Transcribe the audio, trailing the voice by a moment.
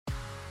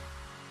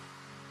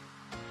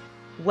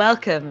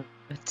Welcome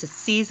to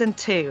season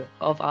 2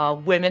 of our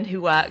Women Who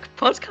Work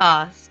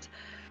podcast.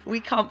 We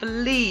can't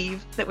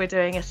believe that we're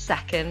doing a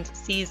second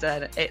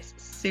season. It's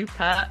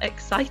super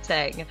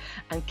exciting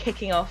and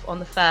kicking off on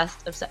the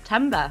 1st of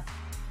September.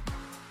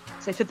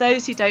 So for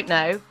those who don't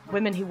know,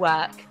 Women Who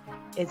Work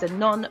is a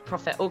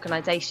non-profit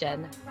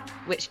organisation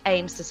which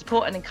aims to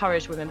support and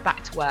encourage women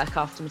back to work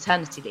after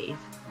maternity leave.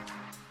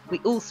 We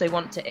also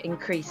want to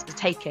increase the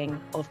taking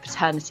of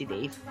paternity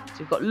leave. So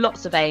we've got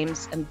lots of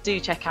aims, and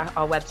do check out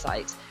our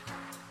website.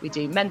 We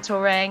do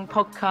mentoring,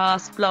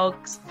 podcasts,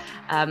 blogs,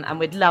 and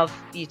we'd love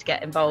you to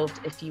get involved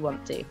if you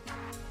want to.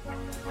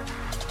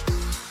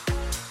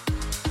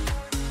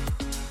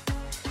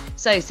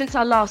 So since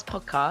our last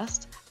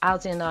podcast,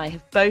 Alsi and I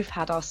have both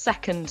had our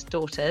second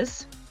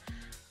daughters.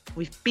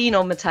 We've been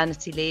on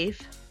maternity leave,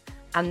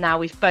 and now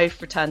we've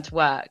both returned to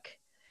work.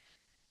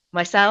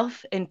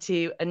 Myself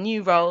into a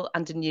new role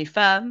and a new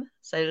firm,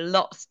 so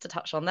lots to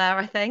touch on there,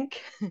 I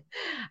think.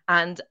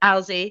 And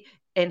Alsi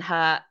in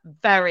her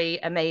very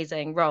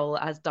amazing role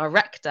as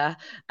director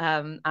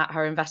at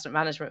her investment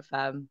management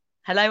firm.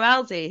 Hello,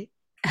 Alsi.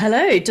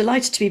 Hello,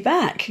 delighted to be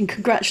back, and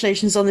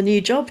congratulations on the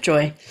new job,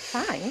 Joy.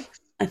 Thanks.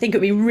 I think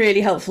it'd be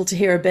really helpful to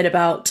hear a bit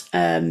about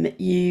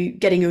you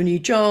getting your new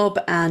job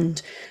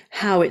and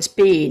how it's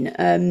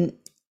been.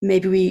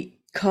 Maybe we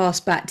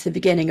cast back to the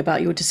beginning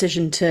about your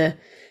decision to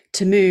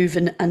move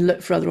and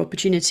look for other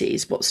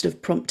opportunities. What sort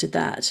of prompted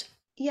that?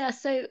 Yeah,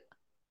 so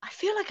I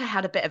feel like I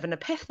had a bit of an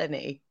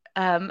epiphany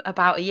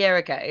about a year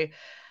ago.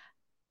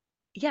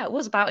 Yeah, it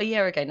was about a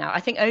year ago now.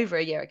 I think over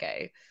a year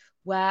ago,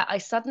 where I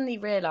suddenly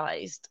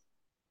realised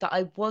that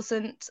I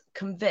wasn't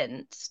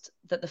convinced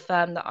that the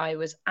firm that I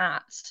was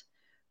at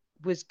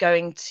was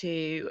going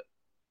to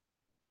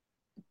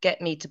get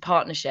me to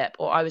partnership,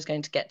 or I was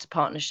going to get to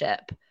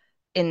partnership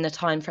in the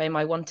time frame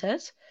I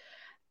wanted.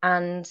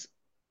 And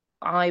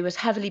I was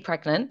heavily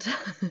pregnant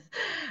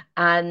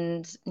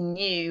and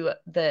knew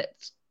that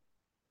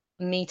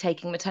me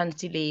taking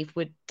maternity leave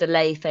would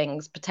delay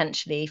things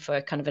potentially for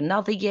kind of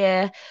another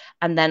year,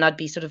 and then I'd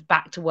be sort of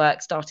back to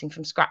work starting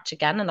from scratch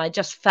again. And I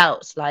just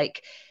felt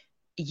like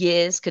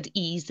years could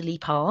easily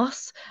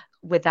pass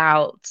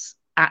without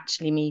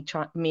actually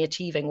me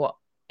achieving what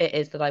it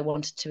is that I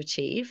wanted to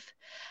achieve.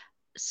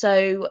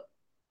 So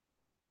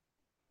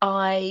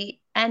I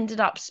ended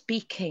up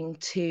speaking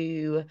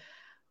to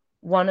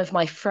one of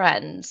my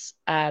friends,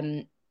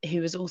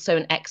 who was also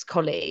an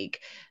ex-colleague,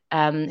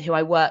 who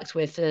I worked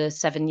with for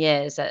 7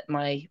 years at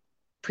my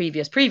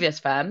previous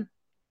firm.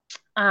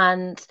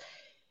 And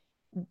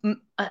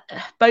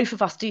both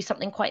of us do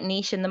something quite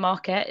niche in the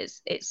market.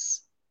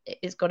 It's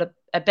got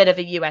a bit of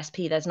a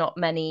USP. There's not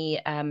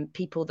many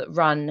people that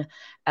run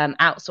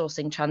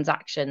outsourcing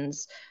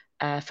transactions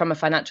from a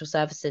financial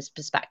services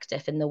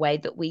perspective in the way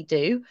that we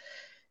do.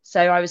 So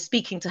I was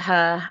speaking to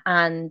her,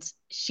 and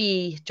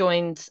she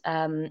joined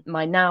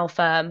my now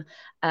firm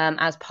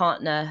as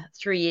partner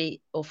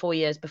 3 or 4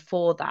 years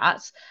before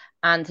that,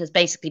 and has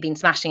basically been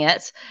smashing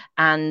it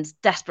and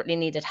desperately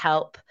needed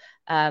help.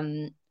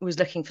 Was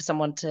looking for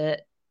someone to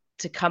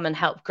come and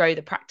help grow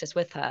the practice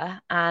with her.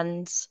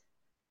 And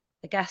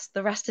I guess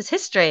the rest is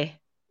history.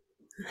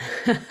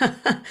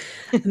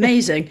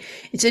 Amazing.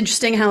 It's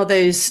interesting how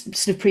those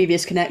sort of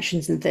previous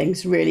connections and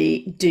things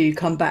really do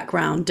come back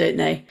round, don't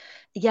they?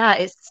 Yeah,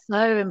 it's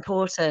so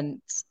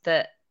important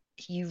that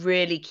you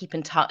really keep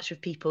in touch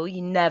with people.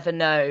 You never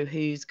know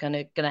who's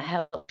gonna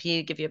help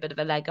you, give you a bit of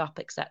a leg up,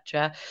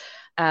 etc.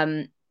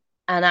 Um,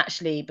 and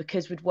actually,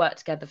 because we'd worked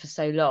together for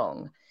so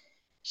long,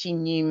 she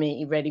knew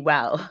me really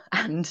well,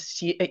 and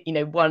she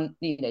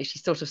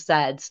sort of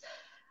said,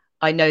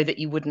 "I know that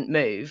you wouldn't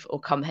move or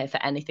come here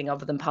for anything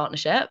other than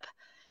partnership,"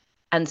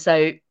 and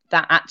so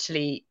that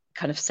actually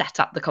kind of set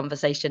up the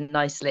conversation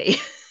nicely.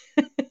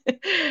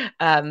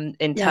 In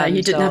Yeah, you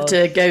terms didn't have of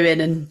to go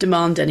in and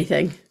demand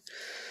anything.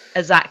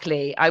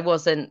 exactly, I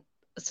wasn't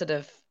sort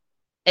of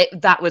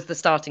it. That was the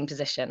starting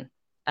position,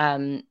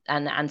 and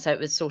so it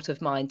was sort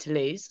of mine to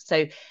lose.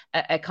 So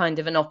a kind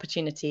of an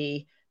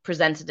opportunity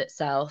presented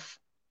itself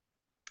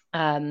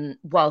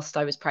whilst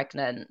I was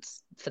pregnant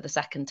for the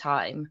second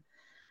time,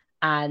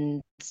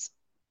 and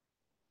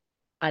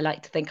I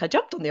like to think I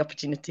jumped on the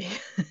opportunity.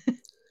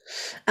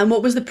 And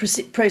what was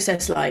the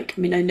process like?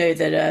 I mean, I know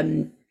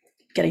that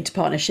getting to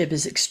partnership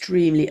is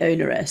extremely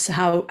onerous.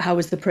 How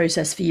was the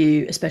process for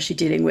you, especially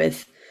dealing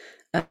with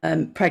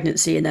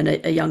pregnancy and then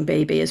a young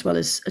baby as well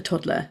as a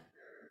toddler?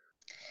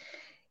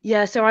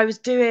 Yeah, so I was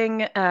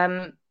doing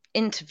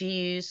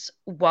interviews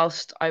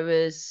whilst I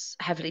was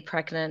heavily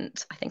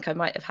pregnant. I think I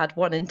might have had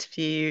one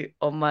interview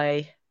on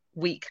my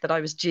week that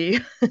I was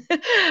due,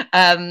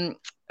 um,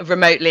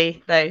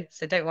 remotely though.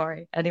 So don't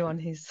worry, anyone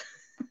who's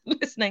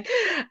listening.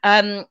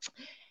 Um,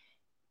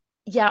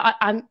 yeah,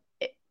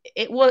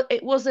 it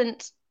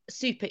wasn't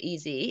super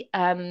easy.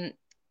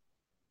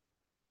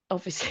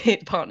 Obviously,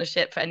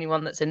 partnership for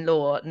anyone that's in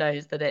law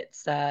knows that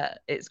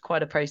it's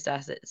quite a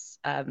process. It's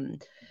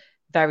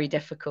very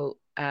difficult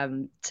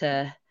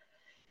to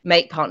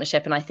make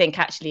partnership, and I think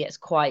actually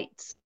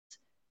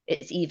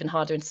it's even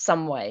harder in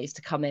some ways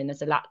to come in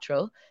as a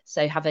lateral.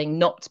 So having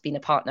not been a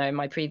partner in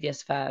my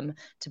previous firm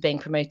to being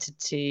promoted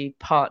to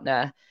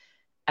partner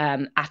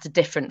at a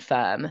different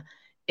firm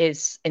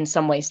is in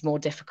some ways more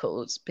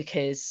difficult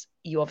because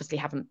you obviously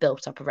haven't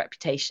built up a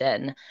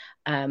reputation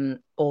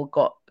or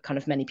got kind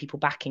of many people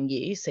backing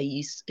you. So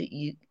you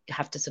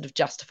have to sort of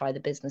justify the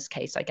business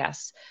case, I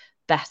guess,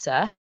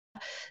 better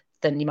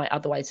than you might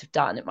otherwise have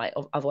done. It might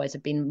otherwise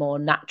have been more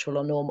natural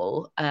or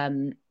normal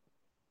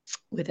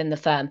within the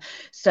firm.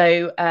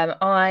 So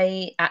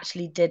I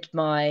actually did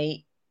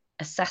my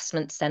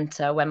assessment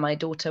centre when my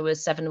daughter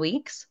was 7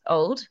 weeks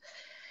old.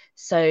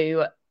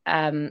 So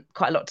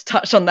quite a lot to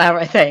touch on there,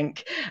 I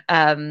think.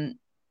 But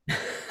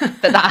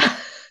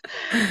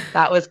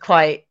that was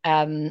quite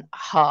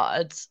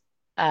hard.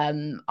 I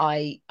mean,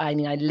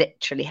 I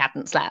literally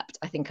hadn't slept.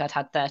 I think I'd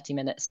had 30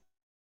 minutes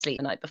sleep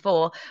the night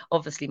before.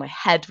 Obviously, my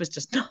head was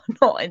just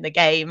not in the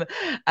game.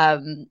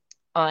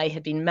 I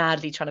had been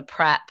madly trying to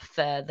prep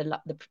for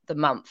the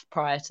month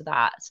prior to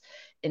that,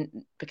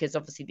 because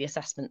obviously the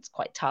assessment's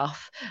quite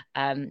tough.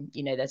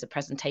 There's a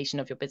presentation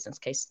of your business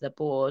case to the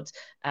board.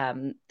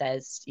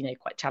 There's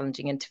quite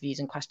challenging interviews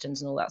and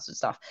questions and all that sort of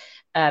stuff.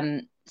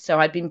 So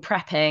I'd been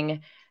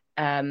prepping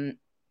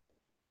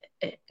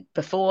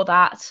before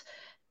that,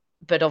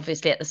 but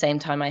obviously at the same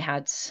time I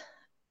had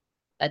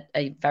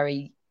a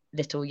very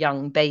little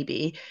young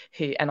baby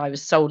and I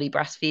was solely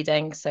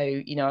breastfeeding. So,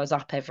 I was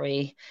up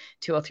every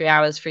 2 or 3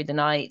 hours through the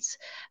night.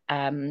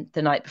 The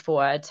night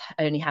before I'd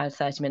only had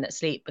 30 minutes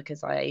sleep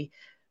because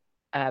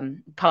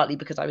partly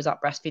because I was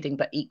up breastfeeding,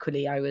 but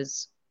equally I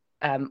was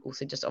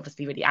also just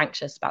obviously really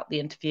anxious about the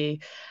interview.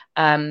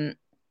 And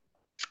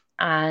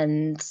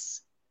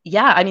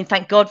yeah, I mean,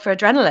 thank God for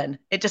adrenaline.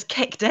 It just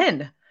kicked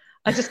in.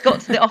 I just got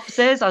to the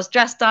offices, I was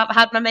dressed up,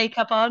 had my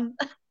makeup on.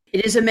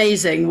 It is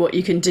amazing what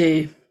you can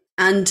do.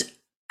 And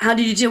how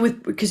did you deal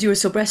with, because you were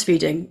still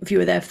breastfeeding, if you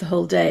were there for the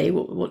whole day,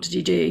 what did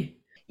you do?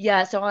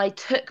 Yeah, so I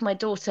took my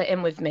daughter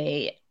in with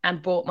me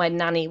and brought my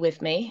nanny with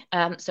me.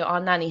 So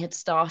our nanny had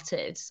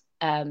started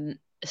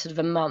sort of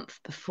a month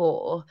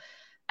before,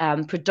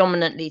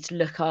 predominantly to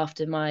look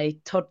after my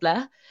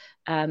toddler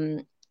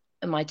and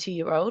my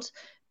 2-year-old.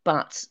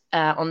 But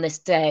on this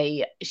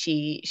day,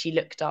 she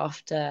looked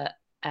after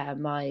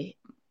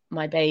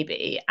my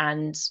baby,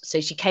 and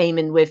so she came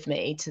in with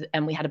me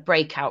and we had a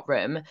breakout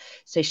room.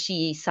 So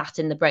she sat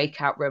in the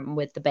breakout room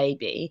with the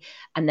baby,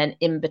 and then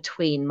in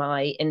between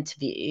my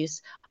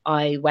interviews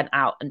I went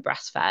out and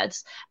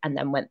breastfed and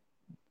then went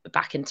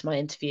back into my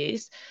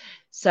interviews.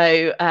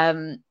 So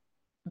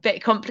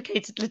bit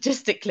complicated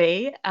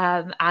logistically,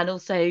 and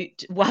also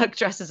work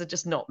dresses are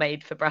just not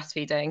made for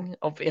breastfeeding,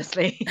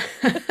 obviously.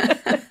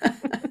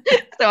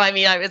 So I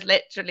mean, I was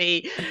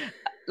literally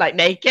like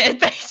naked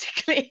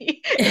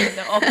basically in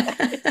the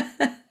office.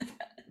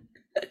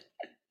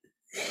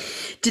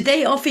 Did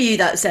they offer you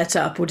that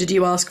setup or did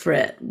you ask for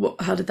it?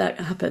 How did that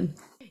happen?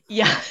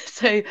 Yeah,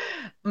 so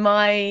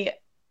my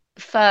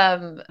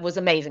firm was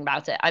amazing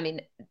about it. I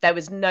mean, there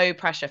was no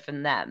pressure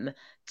from them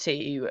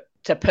to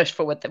push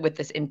forward with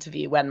this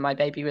interview when my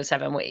baby was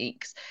 7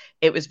 weeks.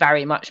 It was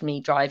very much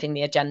me driving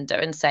the agenda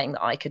and saying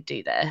that I could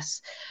do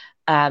this.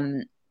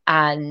 And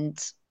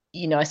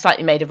I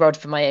slightly made a rod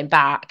for my own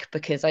back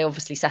because I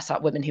obviously set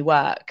up Women Who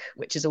Work,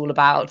 which is all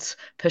about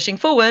pushing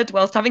forward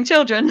whilst having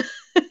children.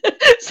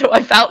 So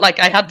I felt like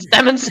I had to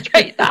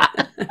demonstrate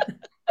that.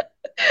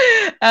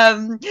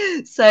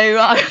 So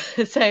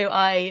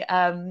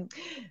I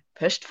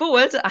pushed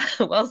forward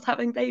whilst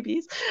having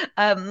babies.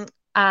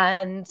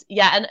 And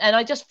yeah, and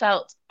I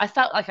felt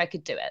like I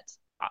could do it.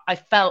 I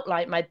felt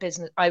like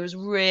I was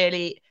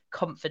really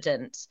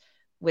confident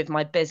with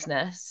my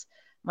business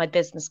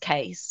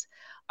case.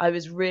 I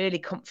was really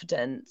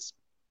confident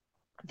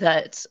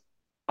that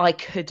I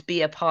could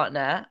be a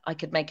partner, I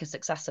could make a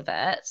success of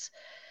it.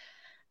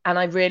 And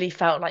I really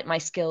felt like my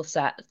skill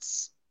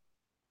sets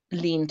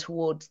lean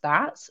towards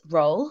that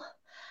role.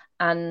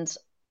 And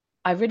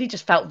I really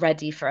just felt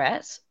ready for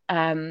it.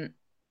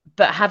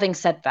 But having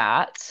said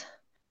that,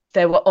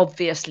 there were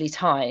obviously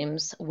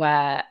times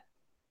where,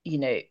 you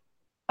know,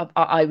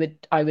 I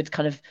would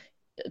kind of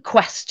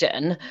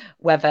question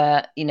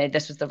whether,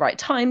 this was the right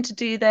time to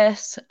do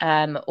this,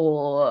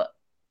 or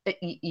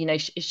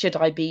should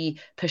I be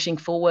pushing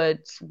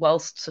forward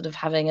whilst sort of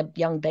having a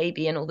young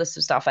baby and all this sort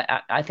of stuff.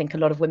 I think a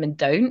lot of women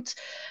don't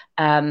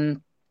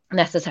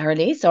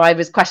necessarily. So I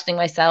was questioning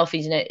myself,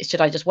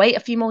 should I just wait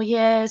a few more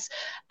years,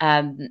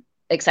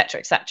 etc.,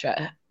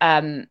 etc.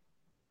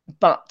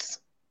 But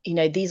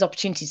these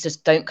opportunities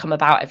just don't come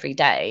about every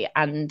day.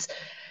 And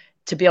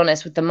to be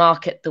honest, with the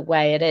market the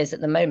way it is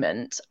at the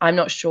moment, I'm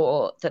not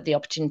sure that the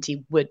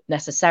opportunity would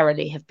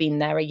necessarily have been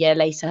there a year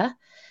later.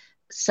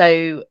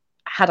 So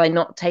had I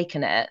not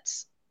taken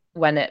it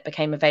when it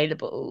became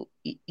available,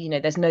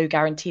 there's no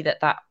guarantee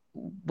that that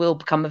will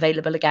become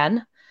available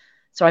again.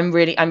 So I'm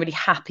really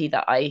happy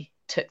that I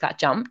took that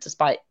jump,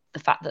 despite the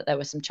fact that there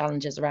were some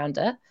challenges around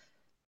it.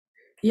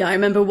 Yeah, I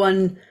remember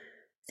I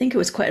think it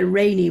was quite a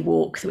rainy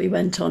walk that we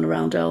went on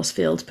around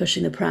Earlsfield,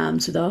 pushing the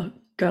prams with our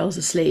girls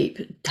asleep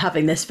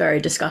having this very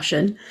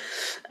discussion.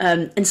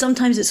 And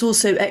sometimes it's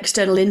also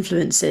external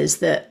influences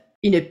that,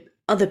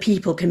 other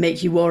people can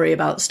make you worry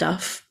about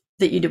stuff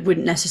that you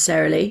wouldn't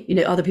necessarily,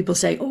 other people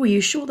saying, oh, are you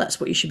sure that's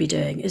what you should be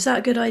doing? Is that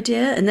a good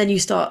idea? And then you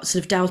start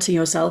sort of doubting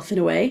yourself in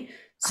a way.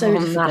 So Oh,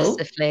 difficult.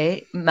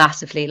 massively,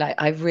 massively. Like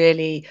I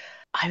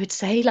would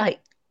say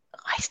like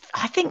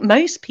I think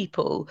most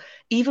people,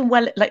 even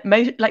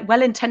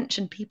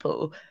well-intentioned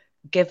people,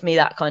 give me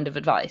that kind of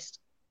advice,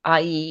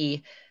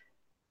 i.e.,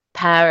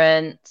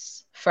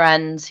 parents,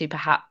 friends who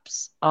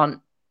perhaps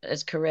aren't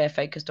as career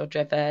focused or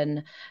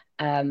driven.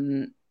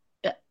 Um,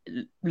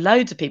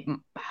 Loads of people,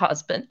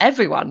 husband,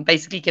 everyone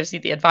basically gives you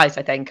the advice,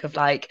 I think, of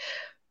like,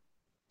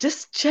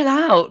 just chill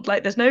out.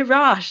 Like, there's no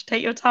rush,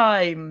 take your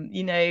time,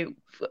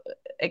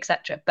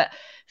 etc. But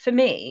for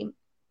me,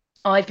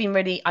 I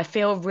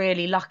feel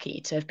really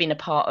lucky to have been a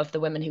part of the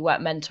Women Who Work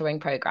mentoring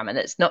program. And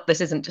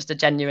this isn't just a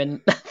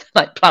genuine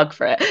like plug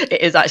for it. It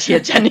is actually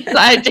a genuine,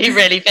 I do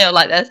really feel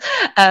like this.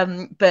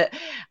 But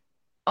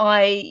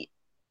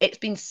it's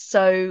been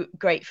so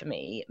great for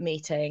me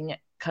meeting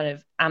kind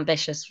of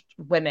ambitious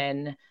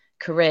women,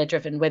 career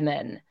driven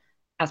women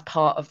as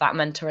part of that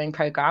mentoring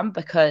program,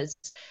 because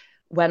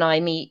when I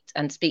meet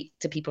and speak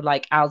to people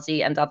like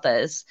Alsi and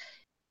others,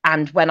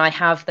 and when I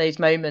have those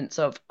moments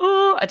of,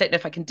 oh, I don't know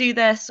if I can do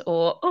this,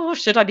 or, oh,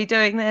 should I be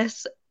doing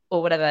this,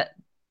 or whatever,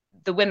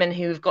 the women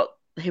who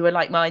are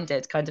like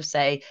minded kind of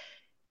say,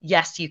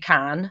 yes, you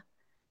can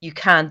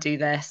do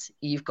this,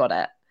 you've got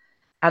it.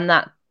 And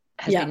that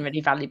has Yeah. been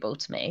really valuable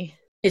to me.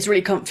 It's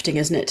really comforting,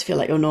 isn't it, to feel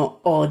like you're not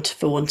odd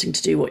for wanting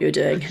to do what you're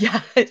doing.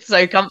 Yeah, it's so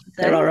There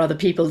comforting. are other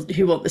people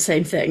who want the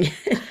same thing.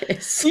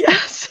 It's,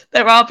 Yes,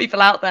 there are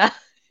people out there.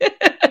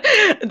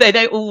 They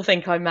don't all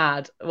think I'm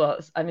mad.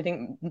 Well, I mean, I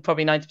think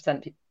probably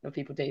 90% of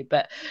people do.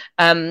 But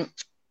I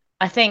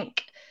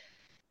think,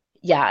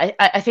 yeah,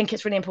 I think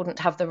it's really important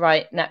to have the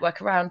right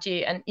network around you.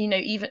 And,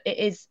 even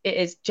it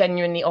is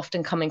genuinely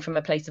often coming from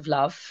a place of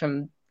love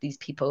from these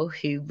people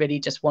who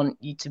really just want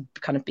you to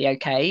kind of be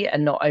okay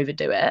and not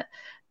overdo it.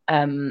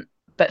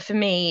 But for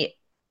me,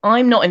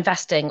 I'm not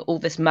investing all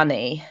this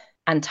money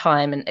and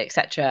time and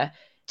etc.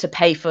 to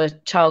pay for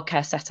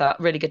childcare setup,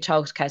 really good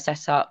childcare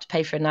setup, to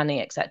pay for a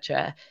nanny,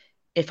 etc.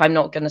 If I'm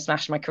not going to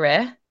smash my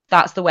career,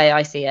 that's the way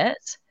I see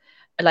it.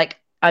 Like,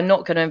 I'm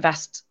not going to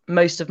invest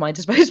most of my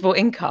disposable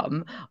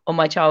income on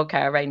my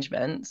childcare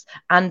arrangements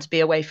and be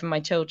away from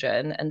my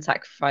children and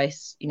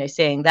sacrifice,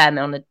 seeing them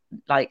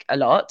a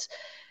lot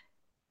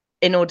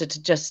in order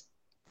to just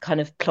kind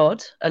of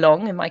plod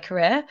along in my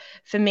career.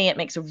 For me, it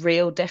makes a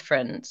real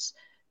difference,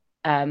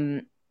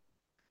 kind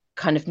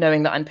of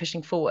knowing that I'm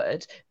pushing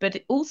forward,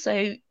 but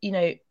also,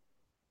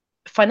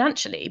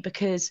 financially,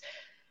 because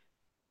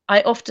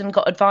I often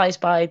got advised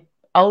by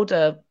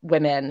older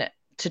women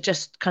to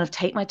just kind of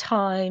take my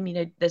time.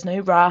 There's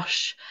no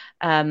rush.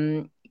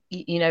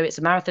 It's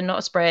a marathon, not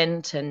a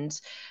sprint. And,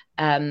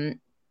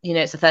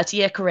 it's a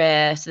 30-year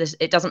career. So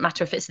it doesn't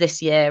matter if it's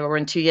this year or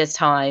in 2 years'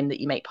 time that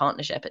you make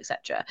partnership,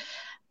 etc.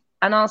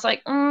 And I was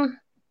like,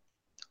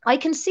 I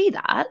can see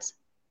that.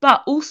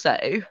 But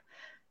also,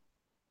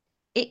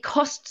 it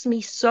costs me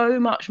so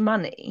much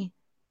money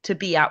to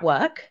be at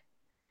work.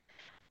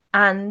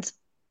 And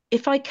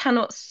if I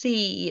cannot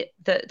see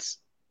that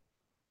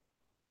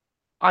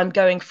I'm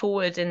going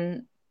forward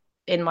in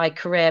my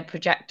career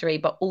trajectory,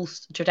 but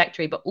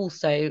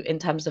also in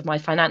terms of my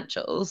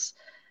financials,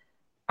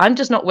 I'm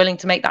just not willing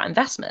to make that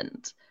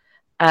investment.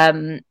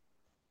 And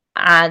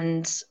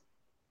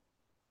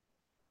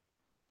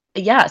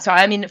yeah, so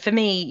I mean, for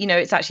me,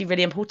 it's actually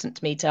really important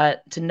to me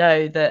to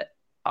know that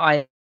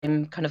I'm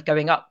kind of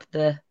going up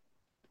the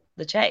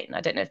chain.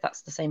 I don't know if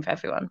that's the same for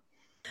everyone.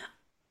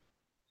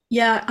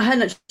 yeah, I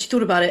hadn't actually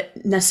thought about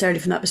it necessarily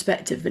from that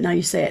perspective, but now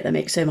you say it, that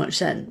makes so much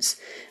sense.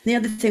 And the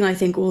other thing I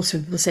think also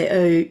when people say,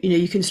 oh,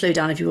 you can slow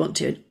down if you want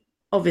to.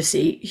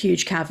 Obviously,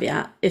 huge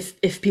caveat.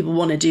 If people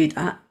want to do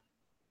that,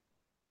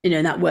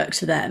 and that works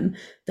for them,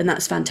 then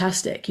that's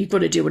fantastic. You've got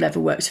to do whatever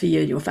works for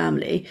you and your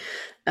family.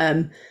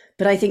 But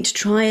I think to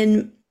try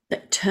and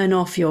turn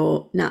off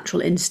your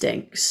natural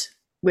instincts,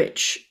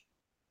 which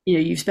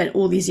you've spent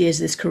all these years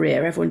of this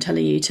career, everyone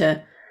telling you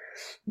to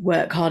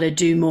work harder,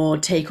 do more,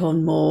 take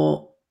on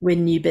more,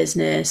 win new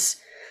business,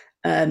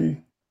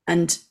 and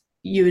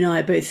you and I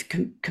are both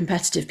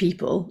competitive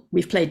people.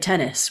 We've played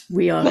tennis.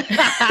 We are.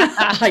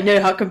 I know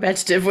how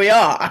competitive we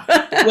are.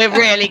 We're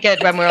really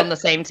good when we're on the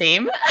same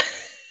team.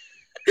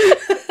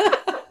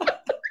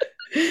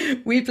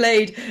 We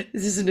played,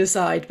 this is an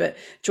aside, but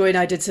Joy and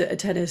I did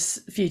a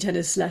few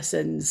tennis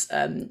lessons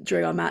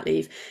during our mat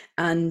leave,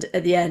 and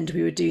at the end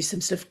we would do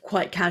some sort of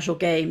quite casual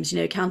games,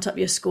 count up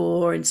your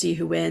score and see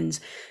who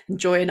wins. And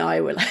Joy and I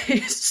were like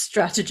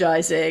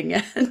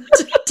strategizing and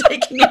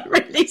taking it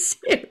really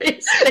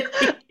seriously.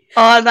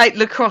 Our like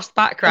lacrosse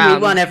background.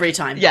 And we won every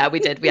time. Yeah, we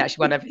did. We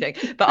actually won everything.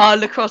 But our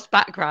lacrosse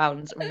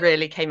backgrounds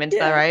really came into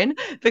their own,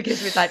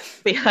 because we'd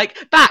be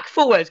like back,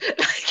 forward,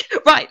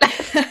 like right,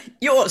 left.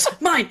 Yours,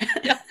 mine.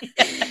 Yeah.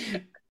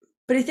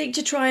 But I think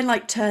to try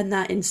and turn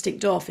that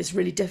instinct off is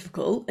really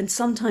difficult. And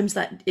sometimes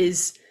that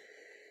is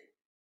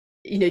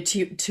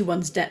to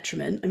one's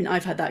detriment. I mean,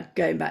 I've had that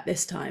going back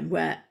this time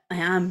where I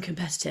am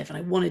competitive and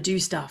I want to do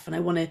stuff and I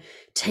want to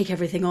take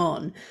everything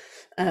on.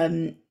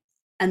 Um,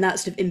 and that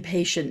sort of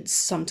impatience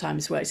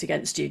sometimes works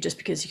against you, just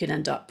because you can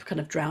end up kind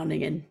of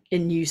drowning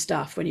in new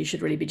stuff when you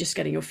should really be just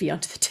getting your feet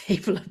under the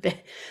table a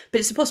bit.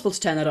 But it's impossible to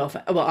turn that off.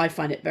 Well, I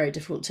find it very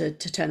difficult to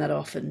turn that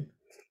off and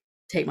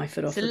take my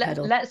foot off So the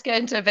pedal. let's go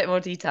into a bit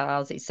more detail,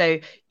 Alsie. So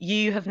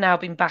you have now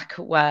been back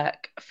at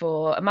work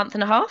for a month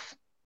and a half.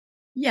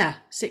 Yeah,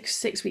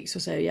 six weeks or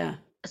so. Yeah.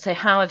 So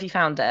how have you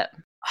found it?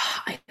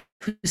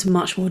 It was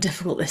much more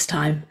difficult this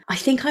time. I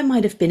think I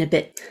might have been a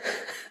bit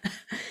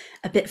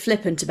a bit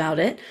flippant about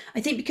it.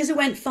 I think because it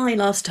went fine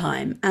last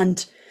time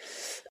and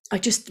I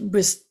just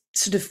was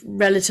sort of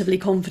relatively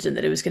confident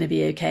that it was going to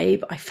be okay,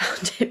 but I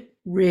found it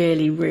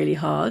really, really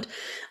hard.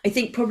 I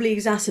think probably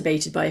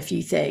exacerbated by a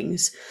few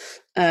things.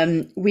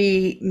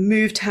 We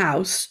moved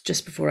house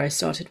just before I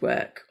started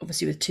work,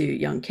 obviously with two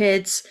young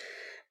kids.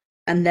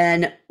 And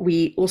then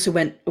we also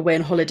went away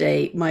on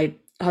holiday. My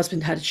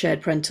husband had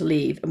shared parental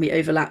leave and we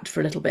overlapped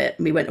for a little bit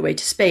and we went away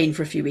to Spain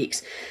for a few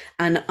weeks.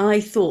 And I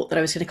thought that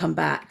I was going to come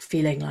back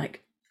feeling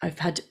like I've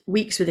had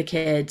weeks with the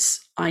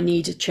kids. I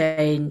need a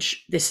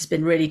change. This has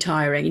been really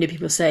tiring.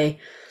 People say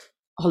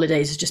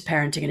holidays is just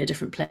parenting in a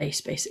different place,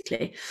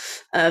 basically.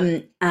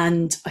 And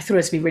I thought I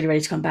was going to be really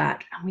ready to come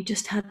back. And we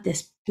just had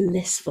this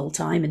blissful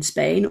time in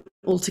Spain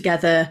all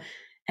together.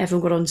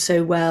 Everyone got on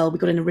so well. We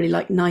got in a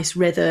really nice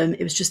rhythm.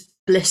 It was just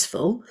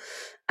blissful.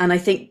 And I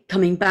think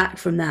coming back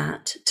from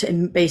that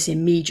to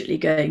basically immediately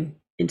going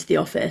into the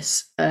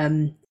office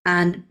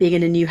and being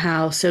in a new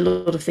house, so a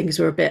lot of things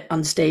were a bit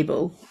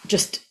unstable,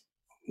 just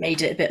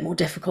made it a bit more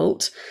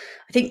difficult.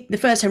 I think the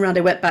first time around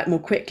I went back more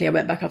quickly. I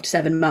went back after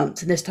 7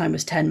 months and this time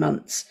was 10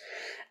 months.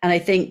 And I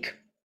think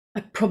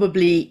I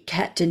probably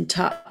kept in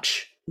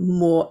touch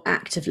more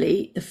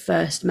actively the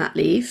first mat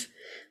leave.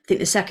 I think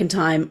the second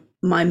time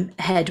my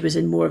head was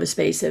in more of a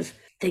space of,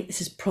 I think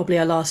this is probably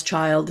our last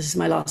child. This is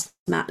my last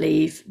mat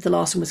leave. The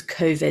last one was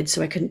COVID,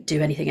 so I couldn't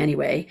do anything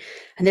anyway.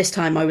 And this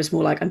time I was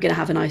more like, I'm going to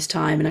have a nice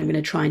time and I'm going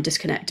to try and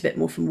disconnect a bit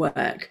more from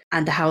work.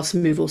 And the house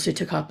move also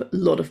took up a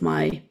lot of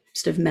my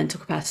sort of mental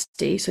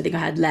capacity. So I think I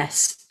had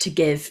less to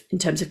give in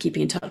terms of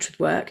keeping in touch with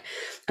work.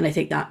 And I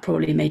think that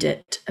probably made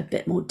it a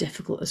bit more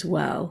difficult as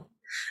well.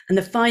 And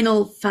the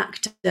final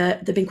factor,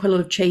 there have been quite a lot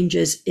of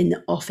changes in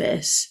the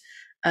office,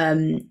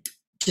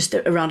 just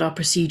around our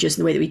procedures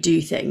and the way that we do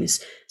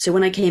things. So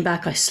when I came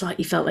back, I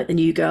slightly felt like the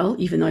new girl,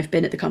 even though I've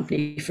been at the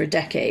company for a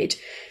decade.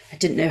 I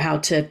didn't know how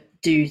to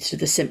do sort of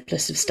the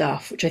simplest of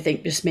stuff, which I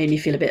think just made me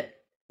feel a bit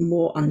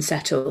more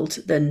unsettled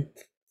than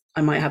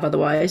I might have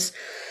otherwise.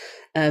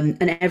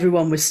 And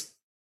everyone was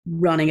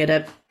running at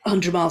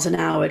 100 miles an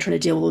hour trying to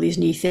deal with all these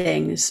new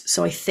things.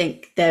 So I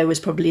think there was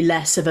probably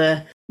less of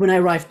when I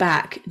arrived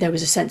back, there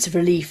was a sense of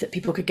relief that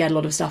people could get a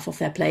lot of stuff off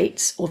their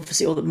plates.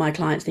 Obviously, all of my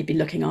clients they'd been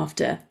looking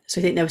after. So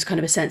I think there was kind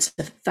of a sense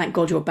of, thank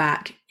God you're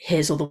back.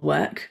 Here's all the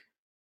work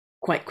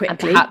quite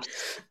quickly. And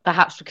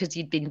perhaps because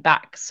you'd been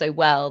back so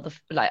well,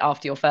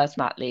 after your first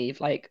mat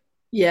leave, all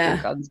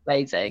guns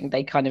blazing,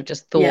 they kind of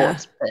just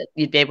thought that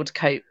you'd be able to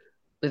cope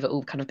with it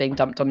all kind of being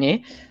dumped on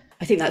you.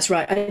 I think that's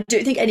right. I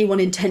don't think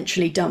anyone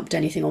intentionally dumped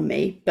anything on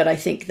me, but I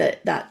think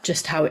that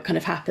just how it kind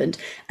of happened.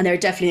 And there are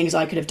definitely things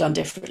I could have done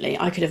differently.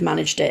 I could have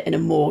managed it in a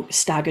more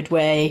staggered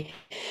way.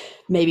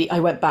 Maybe I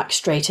went back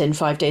straight in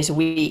 5 days a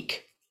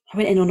week. I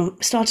went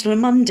in started on a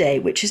Monday,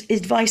 which is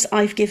advice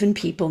I've given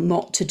people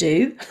not to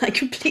do. I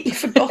completely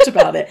forgot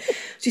about it. So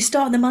you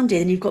start on the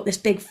Monday, and you've got this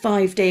big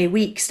 5 day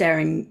week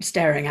staring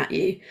at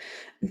you.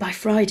 And by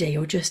Friday,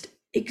 you're just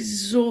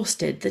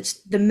exhausted. That's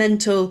the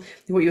mental,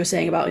 what you were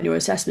saying about in your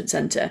assessment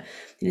center,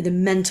 the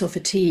mental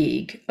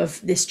fatigue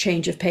of this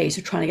change of pace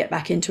of trying to get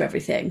back into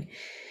everything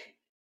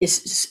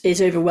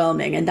is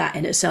overwhelming. And that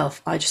in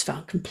itself, I just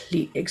found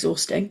completely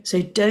exhausting.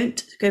 So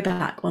don't go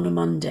back on a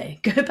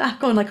Monday, go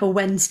back on a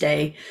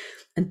Wednesday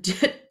and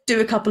do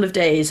a couple of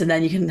days, and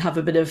then you can have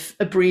a bit of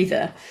a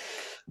breather.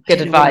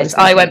 Good advice.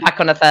 I went back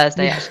on a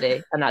Thursday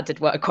actually, and that did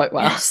work quite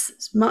well. Yes,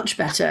 it's much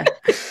better.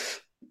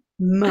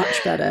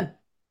 Much better.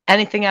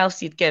 Anything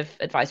else you'd give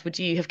advice? Would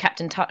you have kept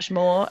in touch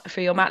more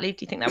for your mat leave?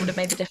 Do you think that would have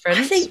made a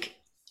difference?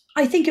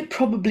 I think it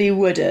probably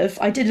would have.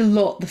 I did a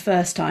lot the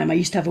first time. I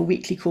used to have a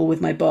weekly call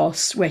with my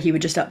boss where he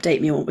would just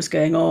update me on what was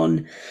going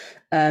on.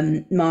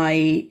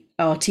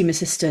 Our team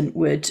assistant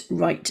would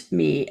write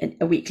me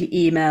a weekly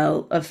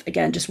email of,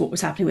 again, just what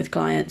was happening with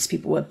clients.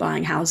 People were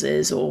buying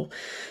houses or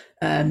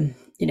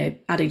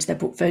adding to their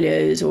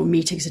portfolios, or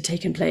meetings had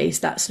taken place,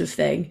 that sort of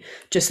thing,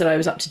 just that I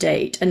was up to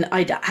date. And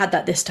I had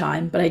that this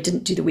time, but I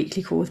didn't do the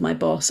weekly call with my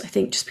boss, I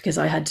think just because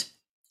I had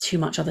too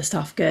much other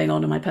stuff going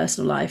on in my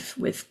personal life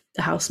with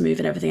the house move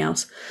and everything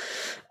else.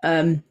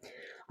 I'm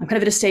kind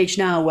of at a stage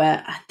now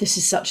where this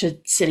is such a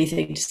silly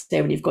thing to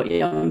say when you've got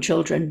young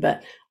children,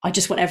 but I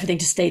just want everything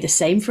to stay the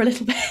same for a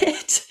little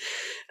bit.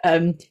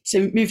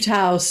 So moved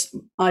house,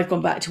 I've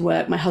gone back to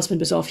work. My husband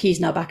was off, he's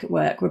now back at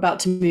work. We're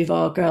about to move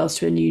our girls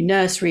to a new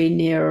nursery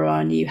near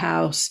our new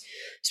house.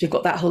 So we've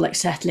got that whole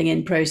settling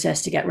in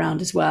process to get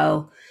round as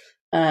well.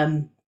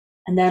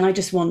 And then I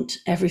just want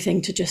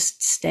everything to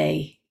just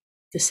stay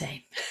the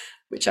same,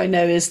 which I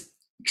know is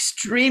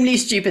extremely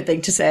stupid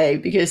thing to say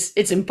because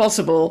it's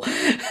impossible.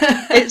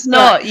 It's But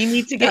not.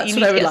 You that's what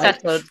need I to would get like.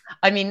 settled.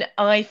 I mean,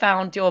 I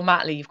found your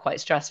mat leave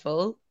quite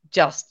stressful,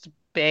 just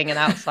being an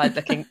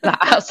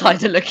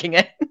outsider looking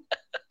in.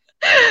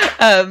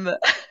 um,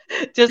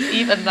 just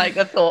even like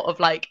the thought of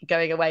like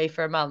going away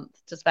for a month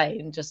to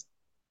Spain, just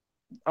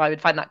I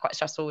would find that quite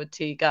stressful with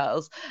two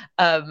girls.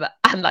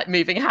 And like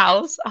moving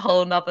house, a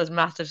whole nother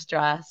massive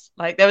stress.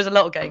 Like there was a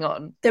lot going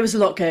on. There was a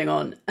lot going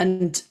on.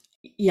 And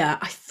yeah,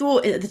 I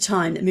thought at the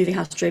time that moving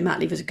house during mat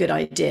leave was a good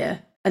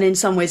idea. And in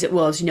some ways it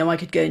was, you know, I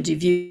could go and do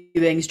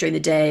viewings during the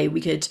day.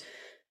 We could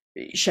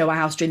show our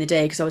house during the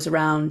day because I was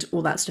around,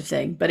 all that sort of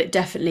thing. But it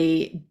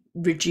definitely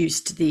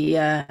reduced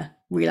the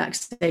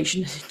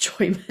relaxation and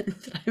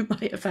enjoyment that I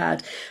might have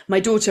had. My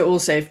daughter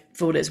also,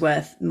 for what it's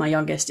worth, my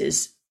youngest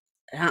is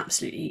an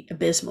absolutely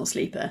abysmal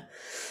sleeper,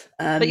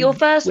 But your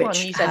first one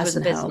which you said was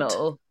hasn't helped.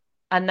 abysmal,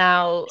 and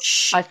now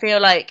I She, feel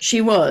like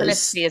she was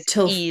Felicity is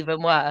till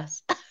even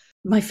worse.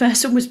 my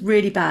first one was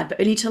really bad, but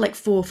only till like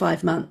 4 or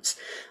 5 months.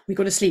 We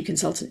got a sleep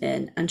consultant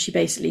in, and she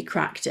basically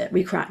cracked it.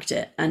 We cracked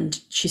it, and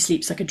she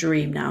sleeps like a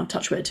dream now.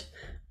 Touch wood.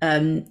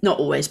 Not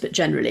always, but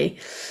generally.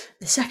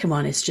 The second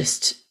one is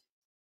just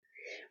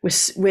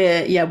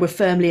we're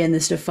firmly in the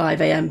sort of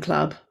 5 a.m.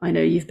 club. I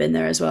know you've been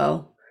there as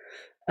well,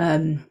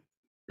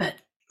 but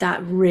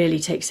that really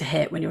takes a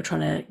hit when you're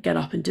trying to get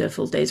up and do a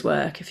full day's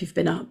work if you've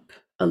been up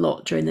a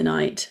lot during the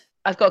night.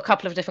 I've got a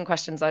couple of different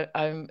questions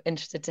I'm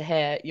interested to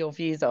hear your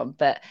views on,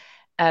 but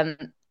um,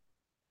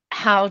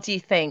 how do you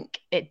think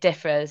it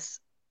differs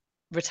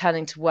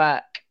returning to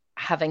work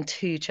having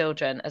two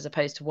children as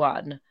opposed to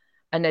one?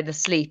 I know the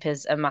sleep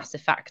is a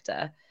massive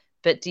factor,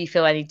 but do you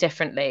feel any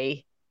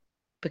differently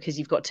because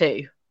you've got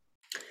two?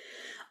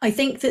 I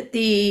think that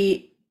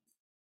the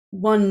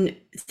one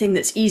thing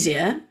that's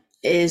easier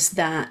is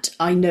that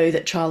I know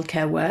that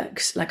childcare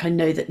works. Like I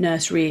know that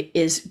nursery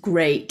is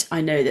great.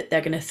 I know that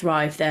they're going to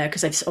thrive there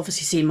because I've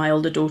obviously seen my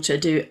older daughter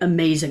do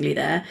amazingly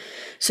there.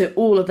 So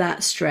all of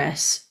that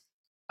stress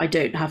I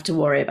don't have to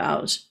worry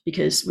about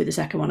because with the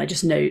second one I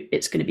just know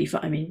it's going to be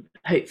fine. I mean,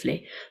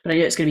 hopefully, but I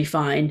know it's going to be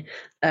fine.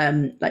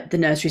 Like the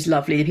nursery's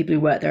lovely, the people who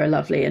work there are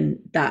lovely, and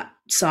that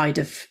side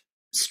of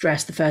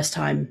stress the first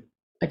time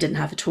I didn't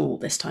have at all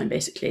this time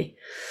basically.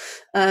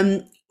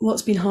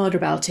 What's been harder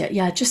about it?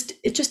 Yeah, it's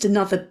just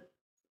another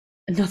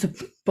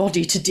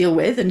body to deal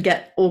with and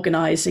get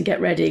organized and get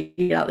ready,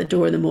 get out the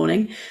door in the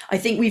morning. I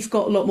think we've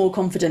got a lot more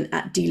confident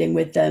at dealing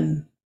with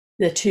the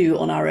two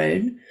on our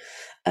own,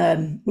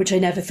 which I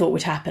never thought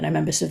would happen. I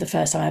remember sort of the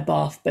first time I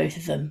bathed both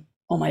of them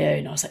on my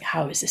own, I was like,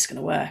 how is this going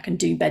to work? And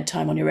doing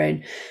bedtime on your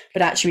own.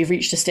 But actually, we've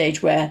reached a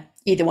stage where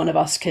either one of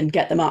us can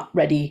get them up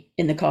ready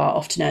in the car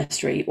off to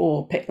nursery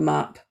or pick them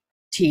up,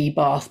 tea,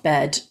 bath,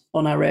 bed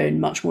on our own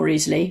much more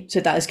easily. So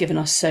that has given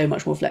us so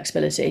much more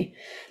flexibility.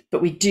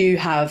 But we're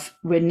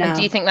And now,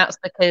 do you think that's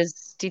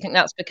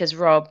because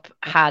Rob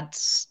had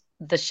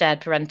the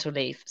shared parental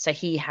leave? So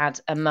he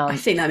had a I month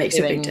think that makes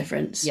a big doing,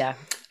 difference. yeah,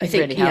 I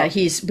think, really yeah, helped.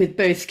 he's with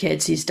both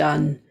kids, he's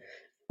done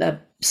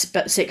about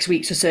 6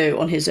 weeks or so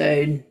on his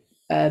own,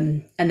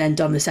 and then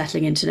done the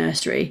settling into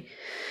nursery.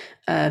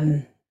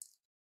 Um,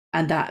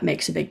 and that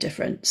makes a big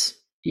difference.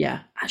 Yeah,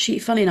 actually,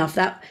 funny enough,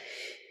 that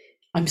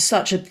I'm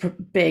such a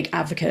big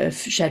advocate of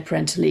shared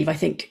parental leave. I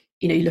think,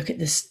 you know, you look at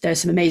this, there's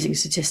some amazing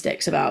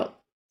statistics about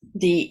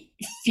the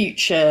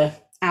future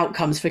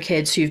outcomes for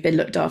kids who've been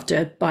looked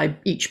after by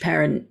each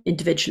parent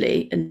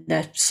individually, and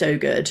they're so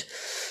good.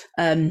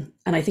 And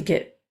I think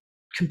it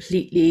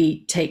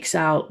completely takes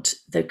out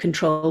the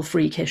control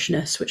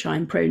freakishness, which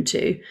I'm prone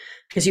to,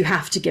 because you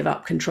have to give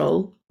up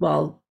control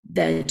while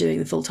they're doing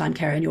the full time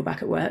care and you're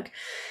back at work.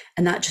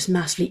 And that just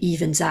massively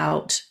evens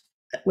out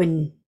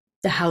when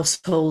the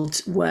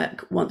household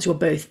work once you're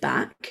both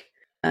back,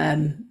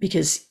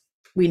 because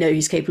we know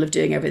he's capable of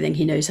doing everything.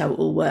 He knows how it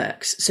all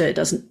works. So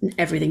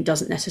everything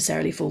doesn't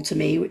necessarily fall to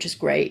me, which is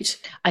great.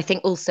 I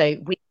think also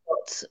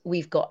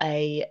we've got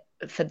a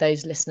for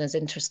those listeners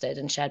interested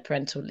in shared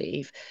parental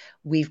leave,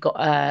 we've got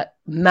a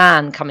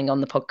man coming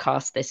on the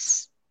podcast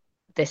this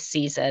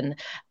season,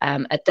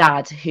 a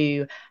dad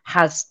who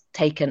has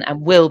taken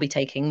and will be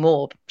taking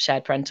more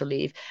shared parental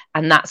leave,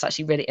 and that's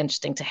actually really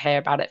interesting to hear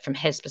about it from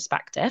his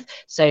perspective.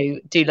 So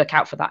do look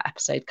out for that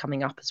episode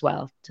coming up as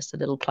well. Just a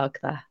little plug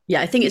there.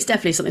 Yeah, I think it's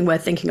definitely something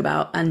worth thinking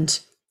about, and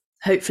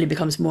hopefully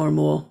becomes more and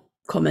more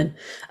common.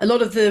 A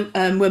lot of the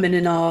women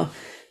in our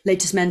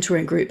latest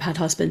mentoring group had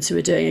husbands who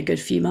were doing a good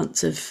few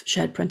months of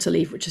shared parental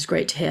leave, which is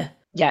great to hear.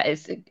 Yeah,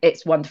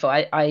 it's wonderful.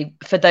 I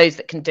for those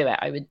that can do it,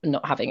 I would,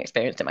 not having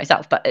experienced it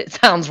myself, but it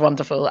sounds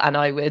wonderful, and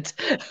I would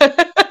and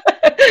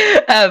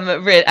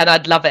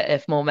I'd love it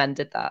if more men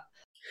did that.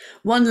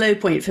 One low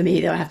point for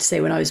me, though, I have to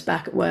say, when I was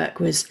back at work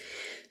was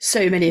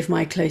so many of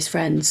my close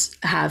friends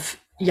have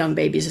young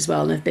babies as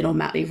well and have been on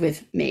mat leave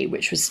with me,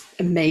 which was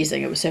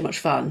amazing. It was so much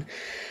fun.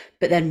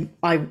 But then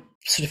I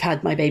sort of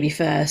had my baby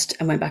first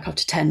and went back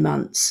after 10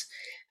 months.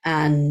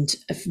 And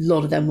a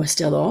lot of them were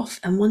still off.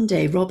 And one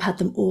day, Rob had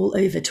them all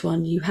over to our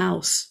new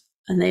house.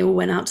 and they all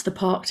went out to the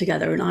park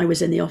together, and I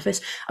was in the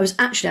office. I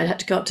had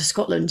to go up to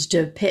Scotland to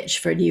do a pitch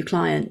for a new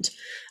client,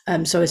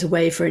 so I was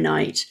away for a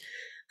night,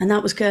 and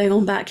that was going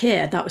on back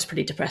here. That was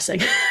pretty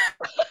depressing.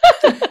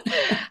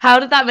 How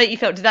did that make you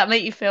feel? Did that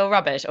make you feel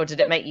rubbish, or did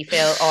it make you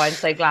feel, oh, I'm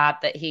so glad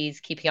that he's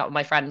keeping up with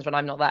my friends when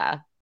I'm not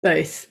there?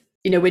 Both.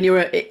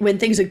 When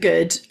things are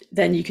good,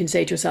 then you can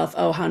say to yourself,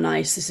 oh, how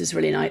nice, this is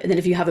really nice. And then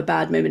if you have a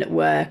bad moment at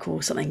work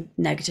or something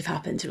negative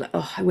happens, you're like,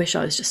 oh, I wish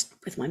I was just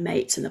with my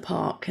mates in the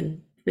park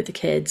and with the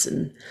kids.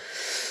 And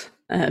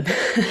um,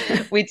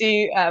 We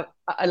do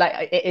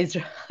like it is.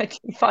 I do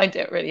find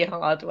it really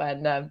hard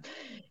when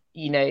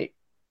you know,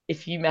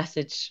 if you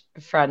message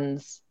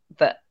friends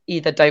that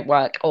either don't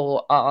work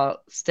or are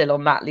still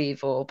on mat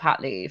leave or pat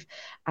leave,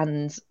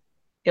 and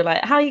you're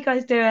like, how are you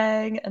guys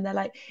doing? And they're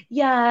like,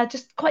 yeah,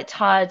 just quite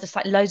tired, just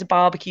like loads of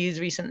barbecues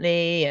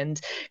recently and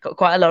got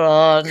quite a lot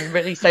on,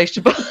 really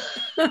sociable.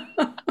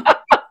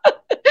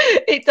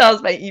 It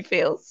does make you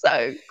feel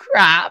so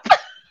crap.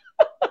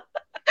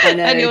 I And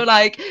know, you're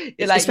like,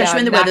 yeah,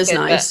 especially when I'm the weather's knackered,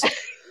 but nice.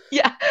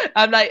 yeah,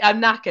 I'm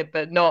knackered,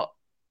 but not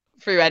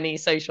through any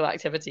social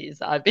activities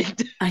that I've been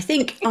doing. I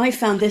think I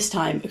found this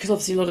time, because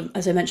obviously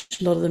as I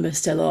mentioned, a lot of them are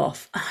still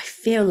off. And I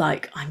feel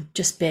like I'm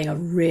just being a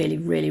really,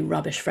 really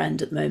rubbish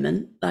friend at the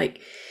moment. Like,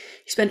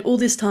 you spend all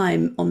this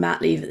time on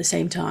mat leave at the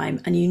same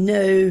time, and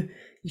you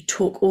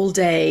talk all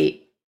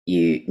day,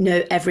 you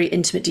know every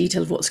intimate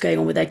detail of what's going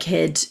on with their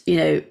kid.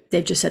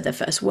 They've just said their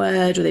first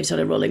word, or they've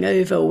started rolling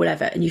over, or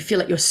whatever. And you feel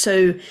like you're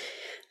so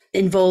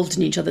involved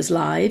in each other's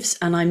lives.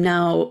 And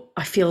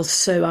I feel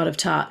so out of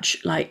touch,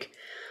 like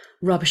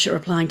rubbish at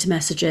replying to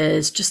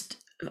messages.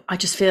 I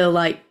just feel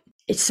like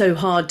it's so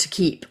hard to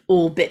keep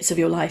all bits of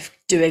your life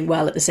doing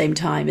well at the same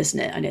time, isn't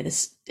it? I know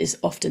this is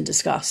often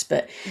discussed,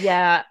 but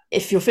Yeah,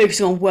 if you're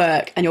focusing on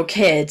work and your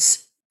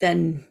kids,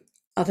 then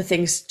other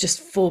things just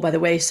fall by the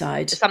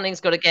wayside.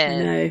 something's got to I give.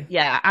 know.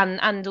 Yeah,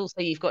 and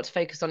also you've got to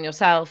focus on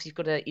yourself. You've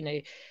got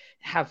to,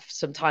 have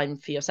some time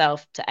for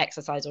yourself to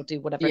exercise or do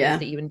whatever it is Yeah,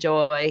 that you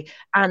enjoy,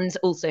 and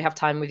also have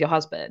time with your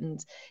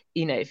husband.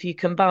 If you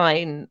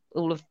combine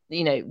all of,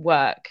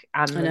 work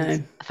I and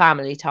know.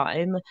 family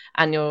time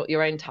and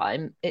your own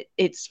time,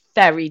 it's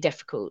very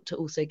difficult to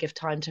also give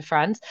time to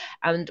friends.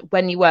 And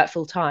when you work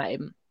full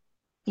time,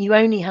 you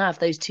only have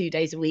those 2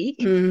 days a week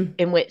Mm,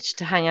 in which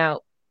to hang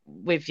out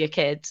with your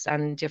kids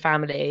and your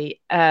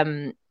family.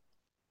 And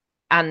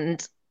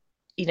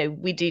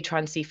we do try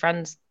and see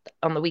friends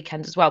on the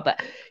weekend as well,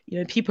 but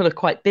people are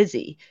quite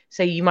busy,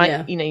 so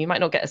yeah. you might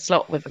not get a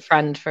slot with a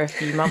friend for a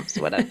few months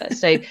or whatever.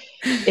 So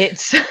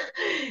it's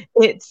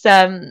it's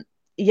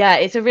yeah,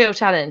 it's a real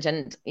challenge.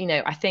 And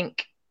I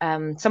think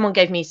someone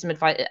gave me some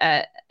advice,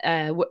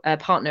 a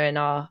partner in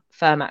our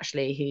firm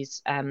actually,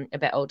 who's a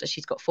bit older.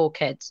 She's got 4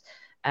 kids,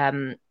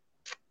 um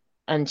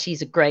and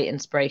she's a great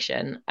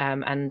inspiration,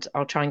 and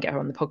I'll try and get her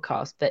on the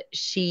podcast. But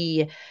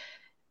she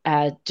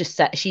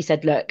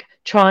said, look,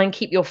 try and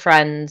keep your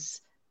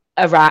friends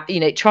around,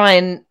 try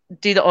and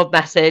do the odd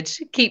message,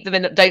 keep them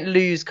in, don't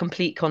lose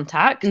complete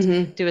contact,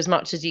 Hmm. do as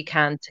much as you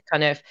can to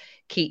kind of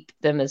keep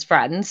them as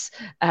friends.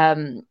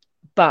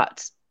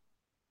 But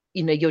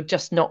you're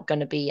just not going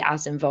to be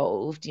as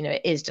involved.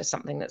 It is just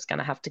something that's going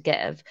to have to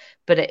give,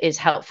 but it is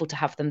helpful to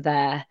have them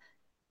there,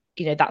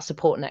 that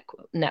support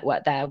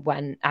network there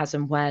when, as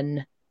and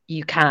when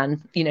you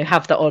can,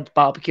 have the odd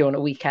barbecue on a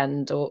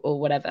weekend or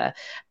whatever.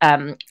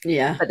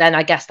 Yeah, But then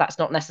I guess that's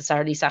not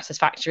necessarily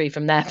satisfactory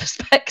from their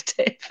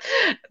perspective.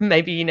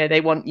 Maybe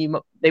they want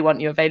you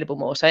available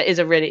more. So it is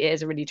a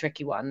really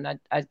tricky one.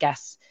 I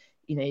guess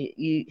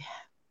you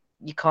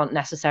can't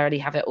necessarily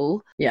have it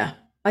all. yeah.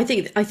 I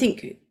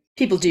think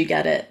people do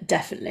get it,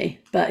 definitely.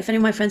 But if any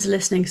of my friends are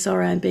listening,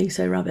 sorry, I'm being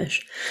so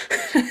rubbish.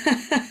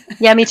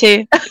 Yeah, me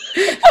too.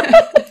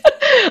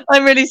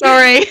 I'm really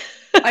sorry.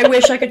 I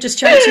wish I could just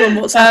chat to you on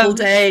WhatsApp all um,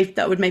 day.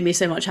 That would make me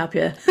so much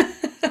happier.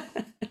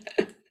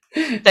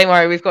 don't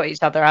worry, we've got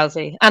each other,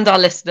 Alsi, and our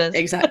listeners.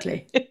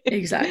 Exactly.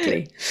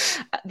 Exactly.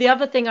 The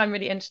other thing I'm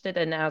really interested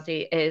in,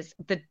 Alsi, is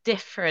the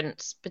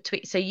difference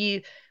between. So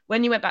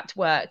when you went back to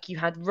work, you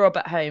had Rob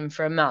at home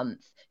for a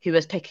month, who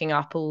was picking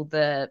up all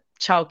the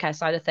childcare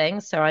side of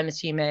things. So I'm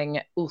assuming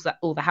also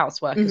all the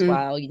housework as Hmm.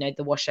 well,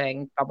 the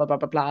washing, blah, blah, blah,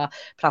 blah, blah,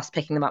 plus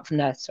picking them up from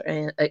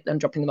nursery and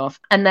dropping them off.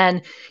 And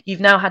then you've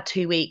now had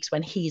 2 weeks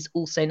when he's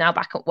also now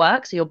back at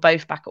work. So you're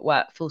both back at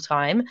work full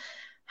time.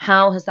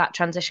 How has that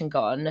transition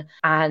gone?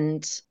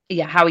 And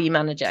yeah, how are you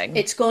managing?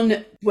 It's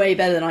gone way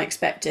better than I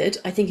expected.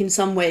 I think in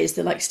some ways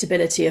the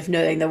stability of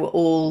knowing that we're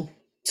all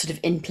sort of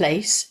in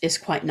place is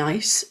quite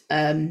nice.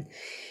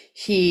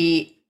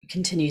 He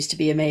continues to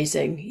be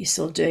amazing. He's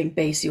still doing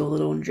basically all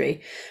the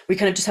laundry. We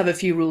kind of just have a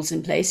few rules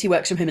in place. He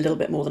works from home a little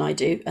bit more than I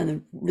do,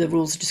 and the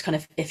rules are just kind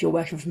of, if you're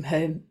working from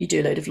home, you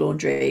do a load of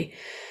laundry.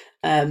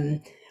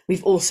 Um,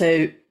 we've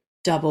also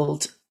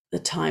doubled the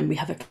time we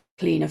have a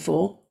cleaner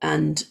for,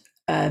 and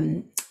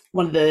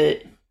one of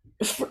a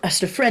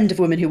sort of friend of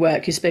women who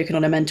work, who's spoken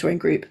on a mentoring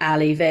group,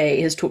 Ali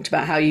Vey, has talked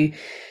about how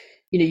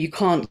you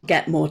can't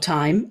get more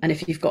time. And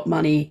if you've got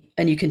money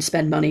and you can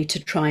spend money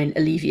to try and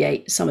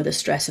alleviate some of the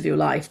stress of your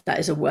life, that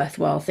is a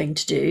worthwhile thing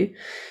to do.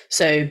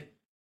 So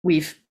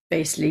we've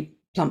basically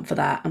plumped for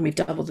that, and we've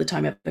doubled the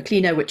time of a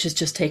cleaner, which has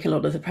just taken a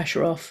lot of the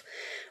pressure off.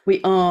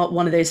 We are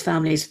one of those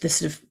families with this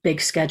sort of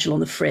big schedule on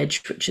the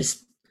fridge, which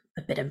is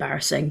a bit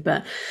embarrassing,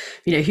 but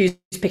who's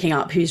picking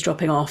up, who's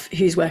dropping off,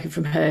 who's working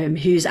from home,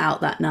 who's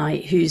out that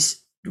night,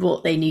 who's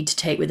what they need to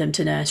take with them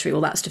to nursery,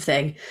 all that sort of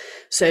thing.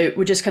 So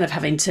we're just kind of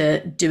having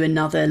to do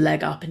another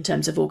leg up in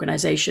terms of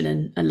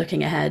organisation and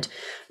looking ahead.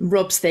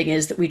 Rob's thing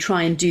is that we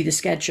try and do the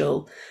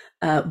schedule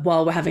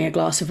while we're having a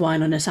glass of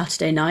wine on a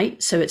Saturday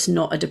night, so it's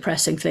not a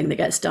depressing thing that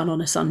gets done on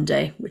a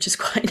Sunday, which is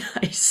quite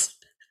nice.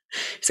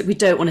 So we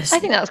don't want to. I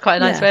think that's quite a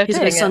nice way of he's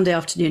got doing a it. Sunday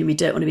afternoon, and we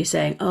don't want to be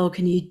saying, "Oh,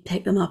 can you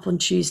pick them up on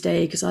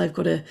Tuesday because I've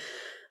got to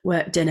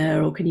work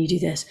dinner," or "Can you do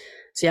this?"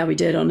 So yeah, we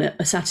did on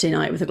a Saturday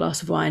night with a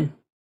glass of wine,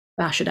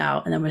 bash it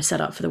out, and then we're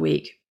set up for the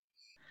week.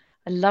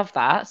 I love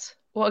that.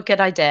 What a good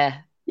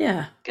idea.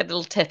 Yeah, Good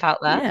little tip out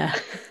there.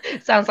 yeah.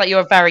 Sounds like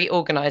you're a very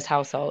organised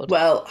household.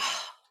 Well,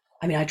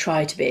 I mean, I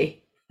try to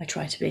be. I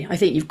try to be. I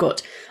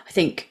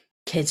think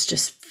kids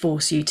just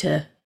force you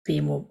to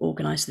be more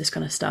organised with this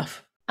kind of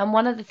stuff. And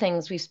one of the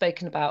things we've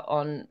spoken about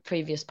on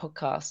previous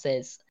podcasts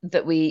is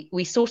that we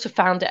sort of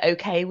found it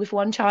okay with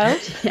one child.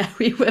 Yeah,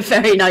 we were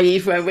very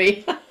naive, weren't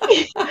we?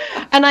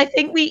 And I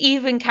think we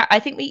even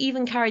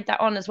carried that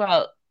on as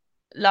well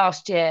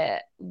last year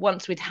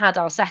once we'd had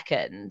our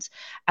second,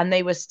 and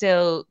we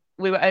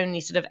were only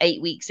sort of 8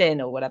 weeks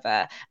in or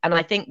whatever. And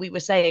I think we were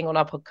saying on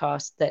our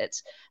podcast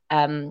that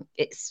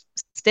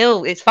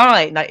it's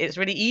fine, like it's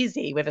really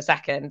easy with a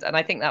second. And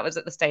I think that was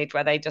at the stage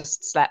where they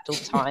just slept all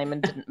the time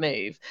and didn't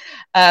move.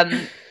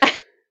 And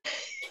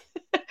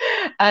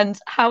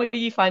how are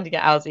you finding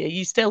it, Alsi? Are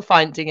you still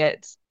finding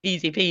it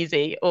easy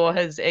peasy, or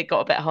has it got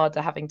a bit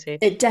harder having to?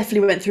 It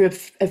definitely went through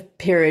a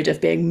period of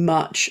being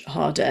much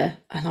harder,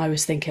 and I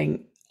was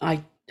thinking,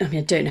 I mean,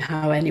 I don't know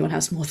how anyone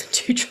has more than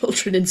 2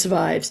 children and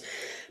survives,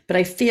 but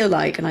I feel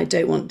like, and I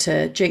don't want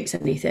to jinx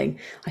anything,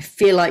 I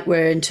feel like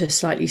we're into a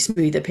slightly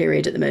smoother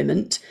period at the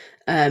moment.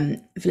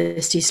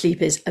 Felicity's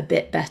sleep is a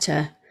bit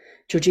better.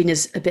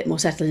 Georgina's a bit more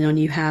settled in our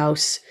new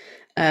house.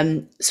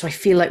 So I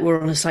feel like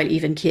we're on a slightly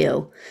even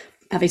keel.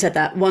 Having said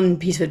that, one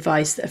piece of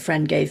advice that a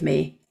friend gave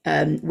me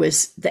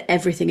was that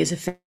everything is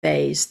a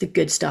phase, the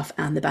good stuff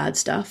and the bad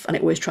stuff. And I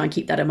always try and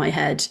keep that in my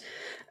head.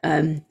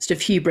 Sort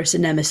of hubris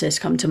and nemesis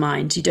come to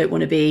mind. You don't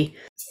want to be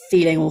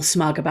feeling all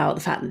smug about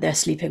the fact that they're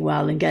sleeping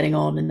well and getting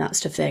on and that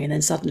sort of thing. And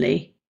then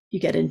suddenly you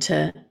get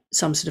into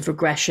some sort of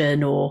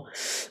regression or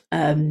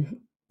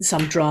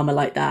some drama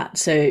like that.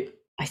 So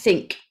I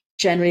think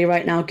generally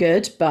right now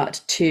good,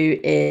 but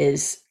 2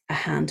 is a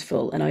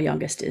handful, and our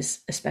youngest is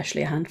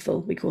especially a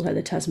handful. We call her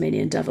the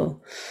Tasmanian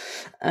devil.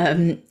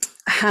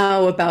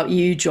 How about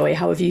you, Joy?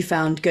 How have you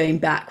found going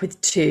back with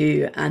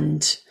 2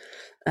 and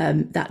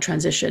that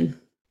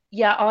transition?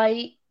 Yeah,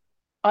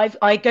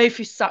 I go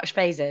through such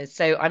phases.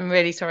 So I'm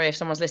really sorry if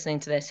someone's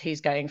listening to this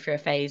who's going through a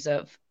phase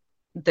of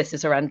this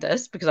is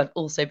horrendous, because I've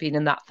also been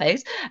in that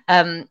phase.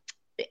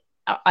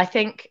 I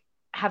think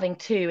having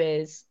 2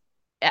 is,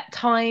 at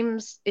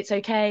times it's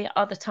okay,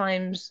 other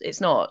times it's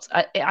not.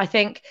 I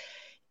think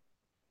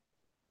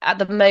at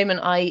the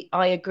moment I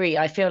agree.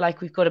 I feel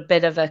like we've got a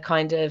bit of a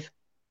kind of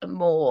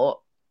more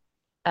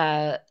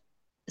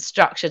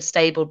structured,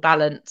 stable,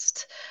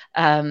 balanced.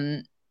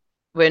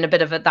 We're in a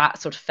bit of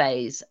that sort of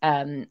phase.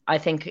 I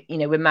think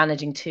we're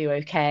managing 2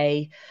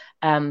 okay,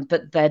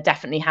 but there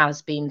definitely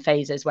has been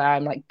phases where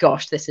I'm like,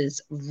 gosh, this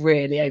is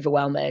really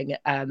overwhelming,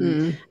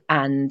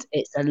 and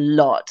it's a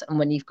lot. And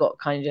when you've got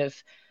kind of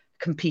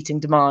competing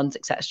demands,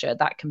 etc.,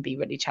 that can be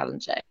really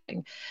challenging.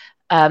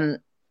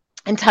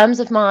 In terms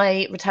of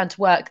my return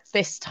to work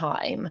this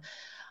time,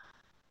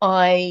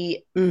 I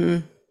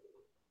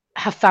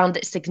have found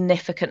it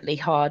significantly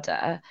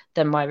harder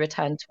than my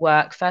return to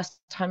work first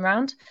time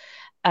round.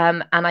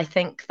 And I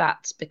think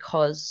that's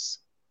because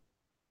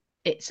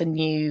I'm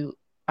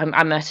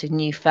at a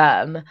new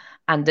firm,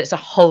 and it's a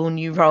whole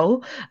new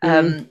role.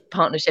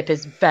 Partnership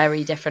is a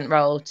very different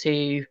role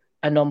to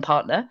a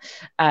non-partner.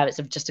 It's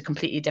just a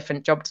completely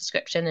different job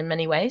description in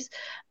many ways.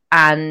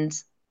 And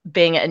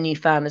being at a new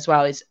firm as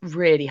well is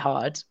really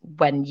hard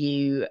when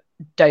you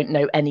don't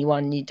know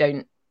anyone, you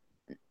don't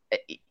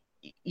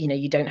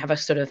have a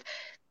sort of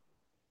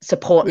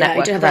support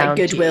network you don't have around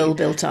that goodwill you,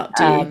 built up,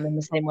 do you? in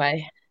the same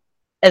way.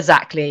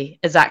 Exactly.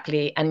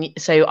 And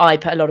so I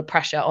put a lot of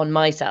pressure on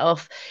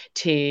myself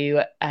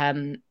to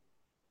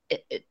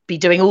be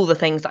doing all the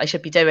things that I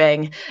should be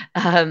doing.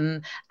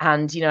 And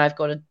I've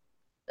got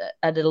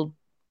a little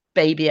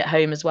baby at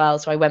home as well,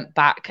 so I went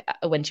back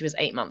when she was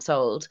 8 months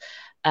old,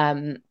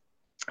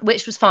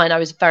 which was fine. I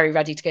was very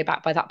ready to go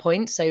back by that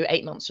point, so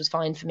 8 months was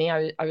fine for me.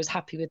 I was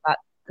happy with that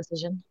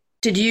decision.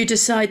 Did you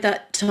decide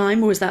that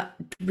time, or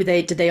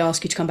did they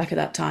ask you to come back at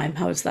that time?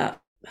 How did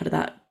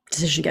that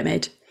decision get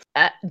made?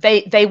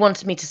 They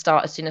wanted me to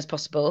start as soon as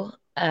possible,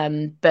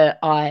 but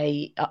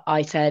I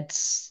said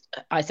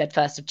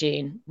 1st of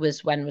June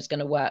was when was going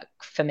to work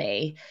for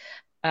me,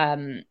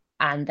 and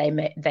and they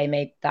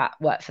made that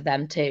work for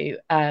them too.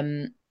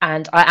 And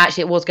I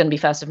actually, it was going to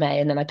be 1st of May,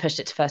 and then I pushed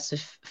it to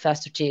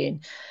first of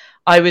June.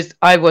 I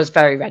was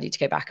very ready to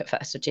go back at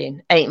 1st of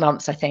June. 8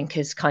 months, I think,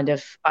 is kind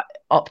of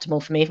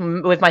optimal for me.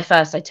 With my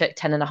first, I took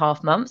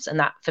 10.5 months, and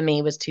that for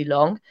me was too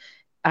long.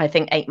 I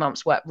think 8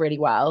 months worked really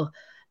well.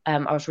 I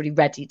was really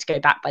ready to go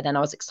back by then. I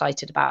was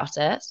excited about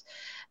it.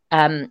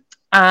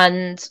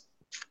 And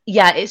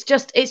yeah, it's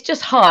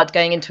just hard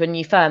going into a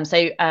new firm.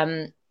 So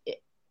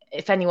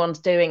if anyone's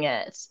doing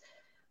it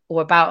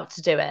or about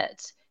to do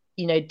it,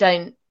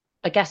 don't,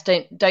 I guess,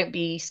 don't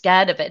be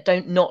scared of it.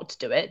 Don't not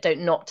do it.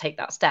 Don't not take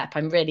that step.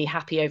 I'm really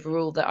happy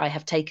overall that I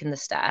have taken the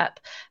step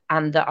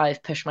and that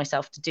I've pushed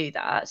myself to do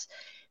that.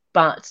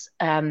 But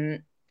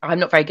I'm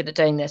not very good at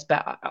doing this,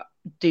 but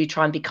do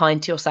try and be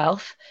kind to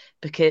yourself,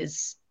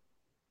 because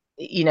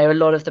a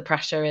lot of the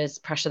pressure is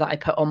pressure that I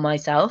put on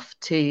myself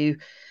to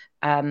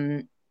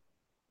um,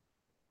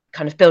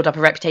 kind of build up a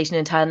reputation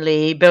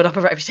internally, build up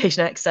a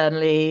reputation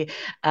externally.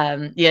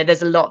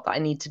 There's a lot that I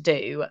need to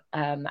do,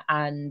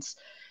 and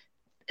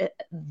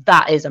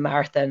that is a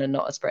marathon and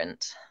not a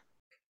sprint.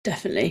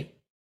 Definitely.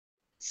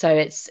 So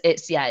it's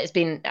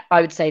been,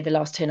 I would say, the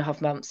last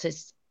 2.5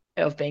 months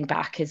of being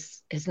back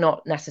has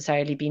not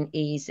necessarily been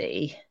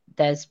easy.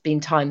 There's been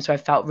times where I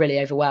felt really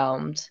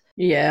overwhelmed,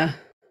 Yeah.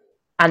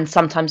 and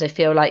sometimes I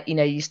feel like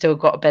you still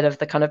got a bit of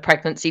the kind of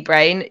pregnancy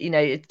brain.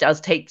 It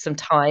does take some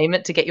time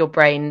to get your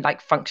brain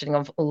like functioning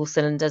on all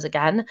cylinders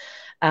again,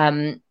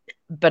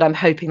 but I'm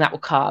hoping that will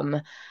come,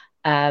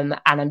 and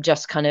I'm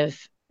just kind of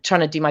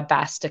trying to do my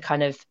best to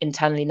kind of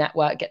internally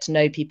network, get to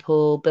know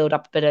people, build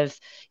up a bit of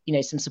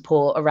some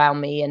support around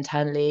me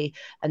internally,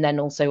 and then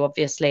also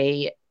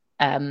obviously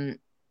a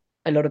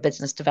lot of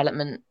business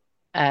development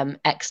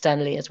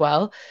externally as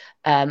well.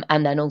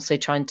 And then also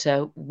trying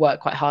to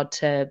work quite hard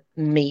to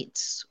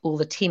meet all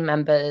the team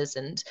members,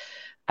 and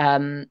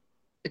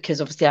because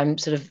obviously I'm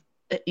sort of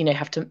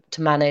have to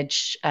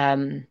manage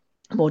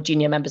more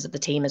junior members of the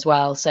team as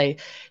well. So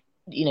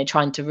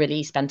trying to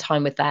really spend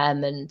time with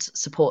them and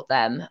support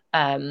them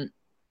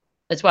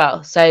as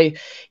well. So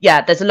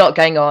yeah, there's a lot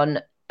going on.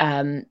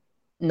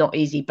 Not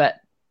easy, but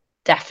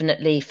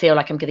definitely feel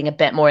like I'm getting a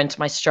bit more into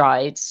my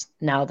strides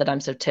now that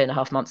I'm sort of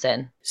 2.5 months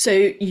in. So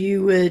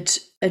you would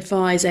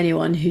advise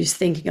anyone who's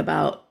thinking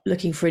about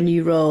looking for a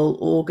new role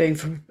or going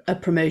for a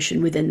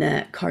promotion within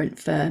their current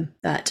firm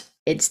that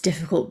it's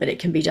difficult, but it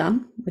can be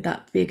done? Would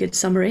that be a good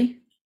summary?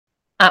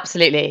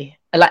 Absolutely,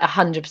 like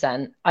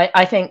 100%.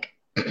 I think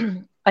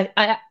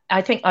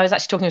I think I was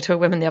actually talking to a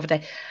woman the other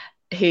day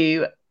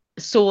who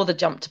saw the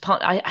jump to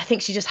partner. I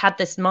think she just had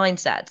this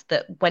mindset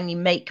that when you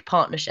make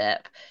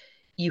partnership,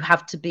 you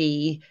have to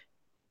be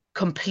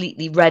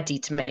completely ready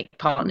to make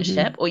Mm-hmm.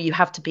 partnership, or you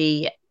have to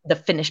be the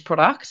finished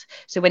product.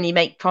 So when you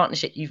make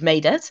partnership, you've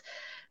made it.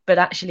 But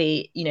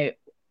actually,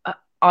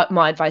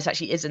 my advice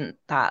actually isn't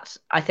that.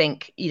 I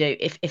think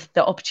if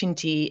the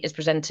opportunity is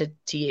presented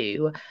to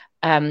you,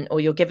 or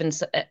you're given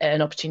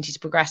an opportunity to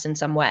progress in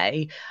some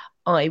way,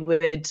 I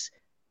would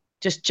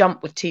just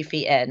jump with 2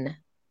 feet in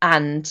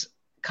and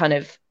kind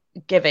of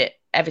give it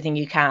everything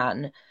you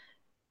can,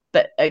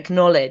 but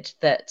acknowledge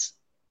that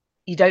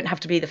you don't have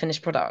to be the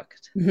finished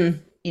product. Mm-hmm.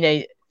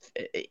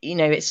 you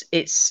know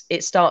it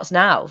starts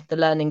now, the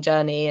learning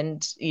journey,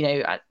 and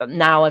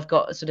now I've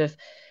got a sort of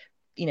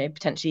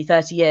potentially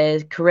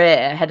 30-year career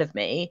ahead of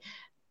me,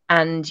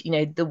 and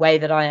the way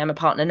that I am a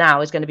partner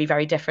now is going to be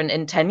very different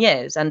in 10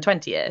 years and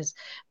 20 years.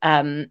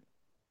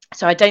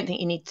 So I don't think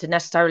you need to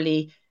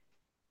necessarily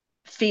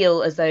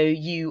feel as though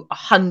you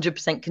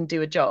 100% can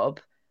do a job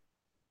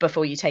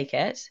before you take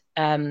it.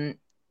 And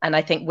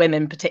I think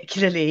women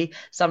particularly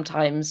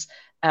sometimes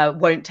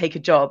won't take a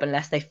job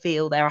unless they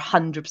feel they're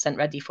 100%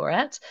 ready for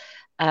it.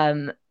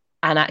 And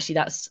actually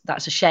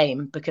that's a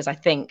shame, because I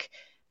think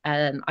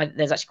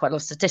there's actually quite a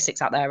lot of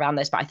statistics out there around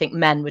this, but I think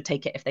men would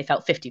take it if they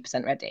felt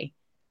 50% ready.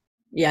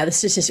 Yeah, the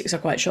statistics are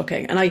quite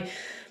shocking. And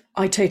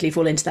I totally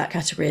fall into that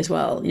category as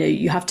well.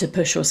 You have to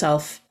push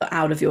yourself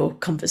out of your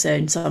comfort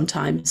zone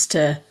sometimes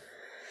to,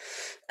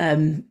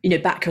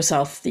 back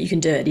yourself that you can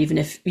do it, even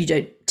if you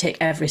don't tick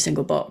every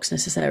single box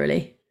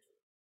necessarily.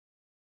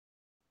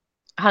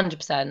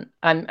 100%.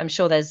 I'm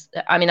sure there's,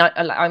 I mean,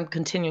 I'm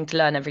continuing to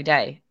learn every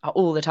day,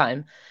 all the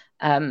time.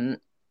 Um,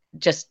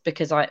 just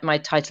because my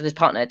title is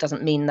partner, it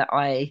doesn't mean that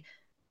I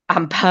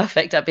am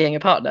perfect at being a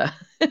partner.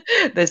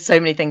 There's so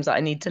many things that I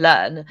need to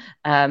learn,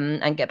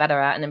 and get better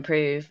at and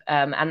improve.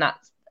 And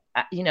that's,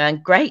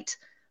 and great.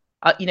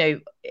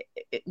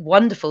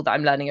 Wonderful that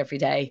I'm learning every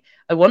day.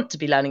 I want to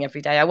be learning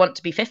every day. I want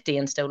to be 50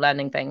 and still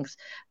learning things.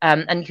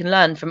 And you can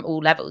learn from all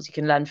levels. You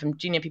can learn from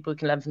junior people, you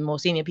can learn from more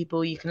senior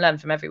people, you can learn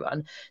from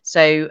everyone.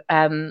 So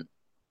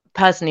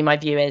personally, my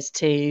view is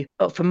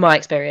from my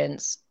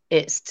experience,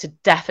 it's to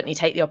definitely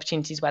take the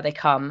opportunities where they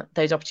come.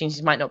 Those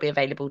opportunities might not be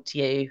available to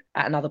you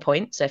at another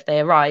point. So if they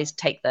arise,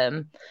 take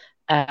them,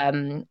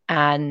 and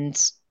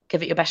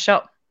give it your best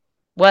shot.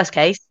 Worst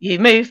case, you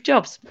move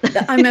jobs.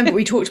 I remember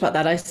we talked about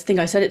that. I think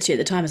I said it to you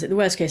at the time. I was like, the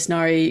worst case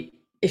scenario,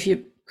 if you're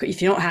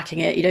not hacking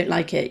it, you don't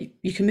like it,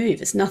 you can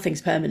move. It's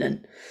nothing's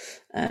permanent.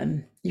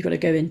 you've got to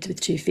go into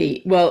with 2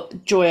 feet. Well,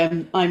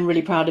 Joy, I'm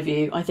really proud of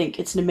you. I think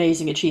it's an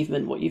amazing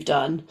achievement what you've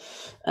done.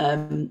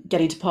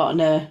 Getting to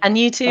partner, And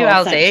you too,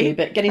 oh, thank you, Alsi.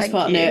 but getting to Thank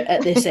partner you.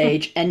 at this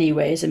age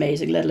anyway is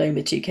amazing, let alone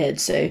with 2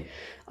 kids. So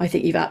I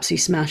think you've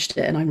absolutely smashed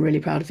it, and I'm really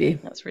proud of you.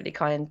 That's really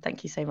kind.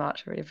 Thank you so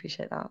much. I really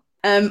appreciate that.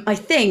 I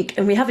think,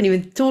 and we haven't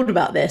even thought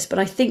about this, but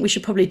I think we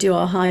should probably do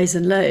our highs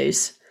and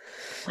lows.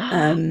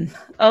 Um,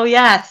 Oh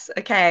yes.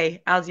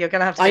 Okay, Alsi, you're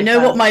gonna have to I go know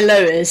what first. my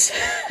low is.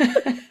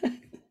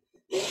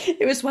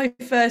 It was my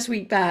first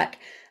week back,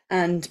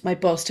 and my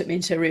boss took me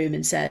into a room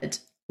and said,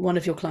 "One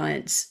of your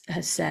clients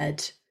has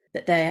said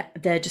that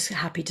they're just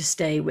happy to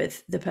stay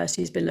with the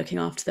person who's been looking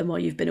after them while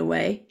you've been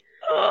away."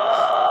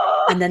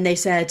 Oh, And then they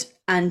said,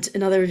 "And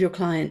another of your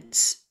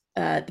clients,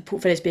 the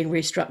portfolio is being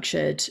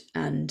restructured,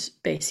 and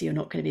basically you're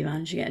not going to be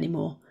managing it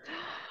anymore."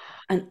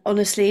 And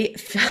honestly,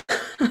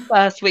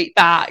 first week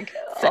back.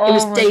 it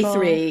was Oh my day God.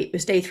 three. It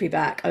was day three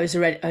back. I was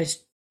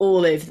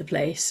all over the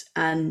place,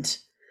 and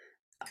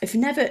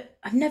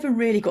I've never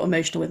really got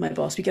emotional with my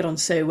boss. We get on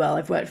so well.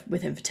 I've worked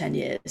with him for 10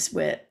 years.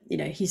 Where,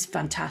 he's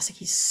fantastic.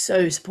 He's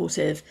so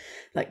supportive.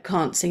 Like,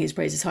 can't sing his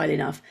praises highly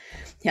enough.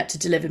 He had to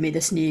deliver me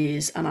this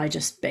news, and I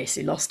just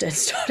basically lost it and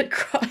started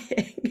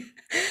crying.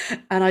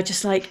 And I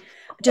just like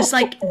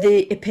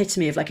the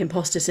epitome of like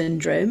imposter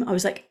syndrome. I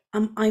was like,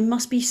 I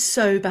must be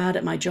so bad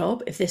at my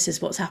job if this is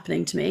what's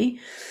happening to me.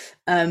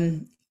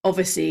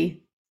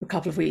 Obviously, a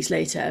couple of weeks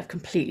later, I've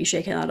completely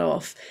shaken that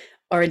off.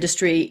 Our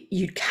industry,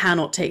 you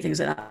cannot take things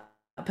like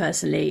that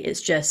personally.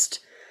 It's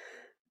just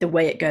the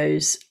way it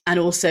goes. And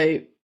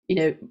also, you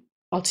know,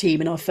 our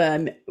team and our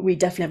firm, we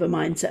definitely have a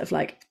mindset of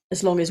like,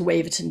 as long as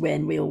Waverton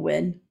win, we all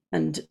win.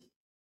 And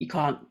you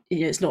can't,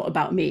 it's not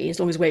about me. As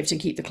long as Waverton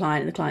keep the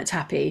client and the client's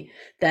happy,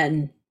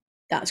 then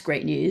that's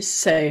great news.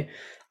 So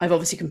I've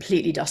obviously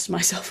completely dusted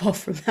myself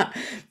off from that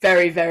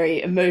very,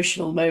 very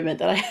emotional moment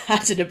that I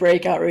had in a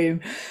breakout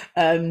room.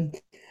 But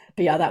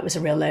yeah, that was a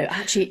real low.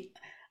 Actually,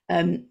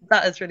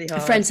 That is really a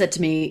friend hard. said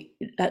to me,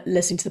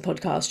 listening to the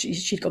podcast,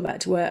 she'd gone back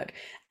to work,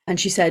 and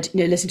she said,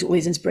 listening to all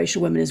these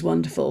inspirational women is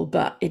wonderful,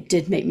 but it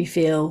did make me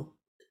feel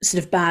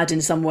sort of bad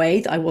in some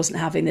way that I wasn't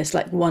having this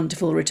like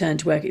wonderful return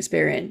to work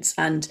experience.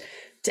 And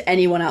to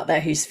anyone out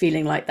there who's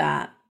feeling like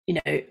that,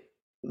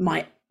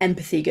 my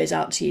empathy goes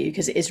out to you,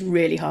 because it is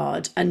really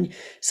hard. And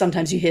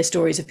sometimes you hear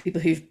stories of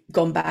people who've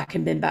gone back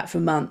and been back for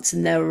months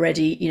and they're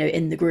already,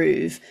 in the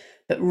groove.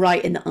 But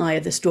right in the eye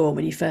of the storm,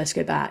 when you first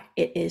go back,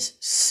 it is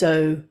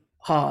so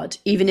hard.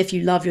 Even if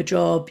you love your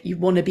job, you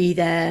want to be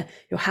there,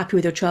 you're happy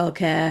with your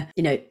childcare,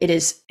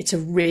 it's a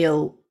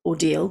real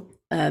ordeal.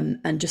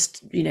 And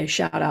just,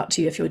 shout out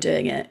to you if you're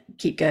doing it.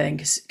 Keep going,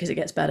 because it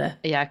gets better.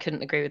 Yeah, I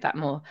couldn't agree with that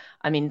more.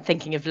 I mean,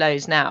 thinking of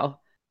lows now,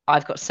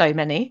 I've got so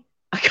many.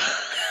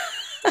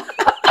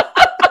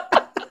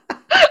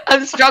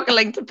 I'm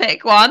struggling to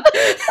pick one.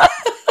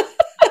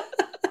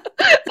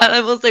 And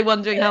I'm also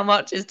wondering how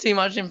much is too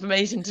much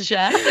information to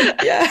share.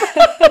 Yeah.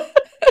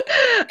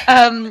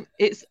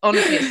 It's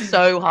honestly, it's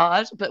so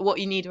hard. But what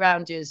you need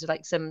around you is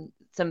like some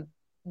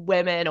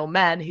women or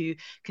men who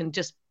can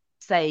just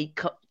say,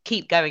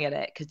 keep going at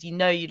it, because you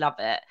love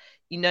it.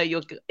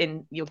 You're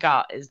in your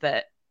gut is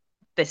that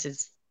this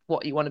is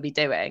what you want to be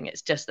doing.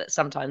 It's just that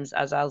sometimes,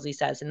 as Alsi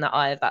says, in the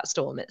eye of that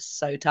storm, it's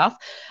so tough.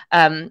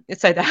 So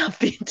there have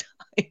been times.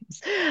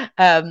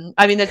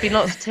 I mean, there's been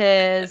lots of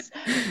tears.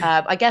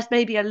 I guess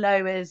maybe a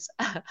low is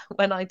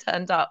when I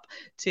turned up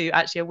to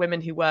actually a Women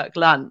Who Work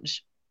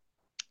lunch,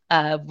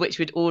 which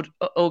we'd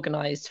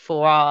organised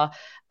for our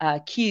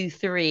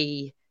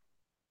Q3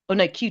 or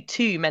no,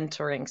 Q2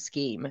 mentoring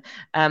scheme.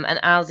 And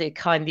Alsi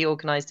kindly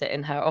organised it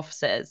in her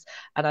offices.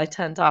 And I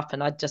turned up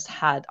and I just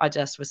felt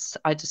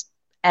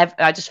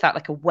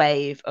like a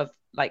wave of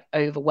like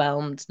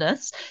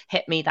overwhelmedness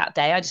hit me that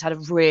day. I just had a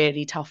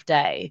really tough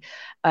day,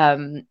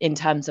 in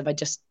terms of I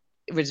just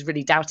was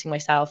really doubting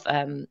myself,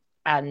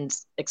 and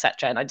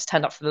etc. And I just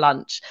turned up for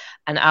lunch,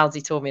 and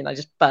Alsi saw me, and I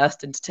just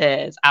burst into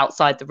tears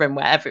outside the room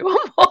where everyone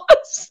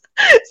was.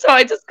 So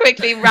I just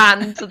quickly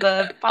ran to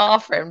the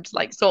bathroom to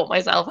like sort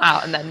myself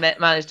out, and then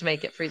managed to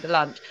make it through the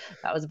lunch.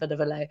 That was a bit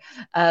of a low.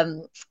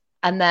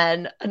 And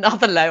then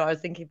another low I was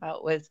thinking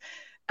about was,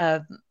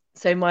 um,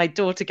 so my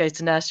daughter goes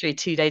to nursery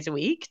 2 days a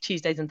week,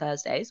 Tuesdays and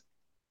Thursdays.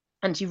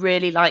 And she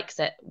really likes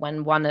it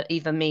when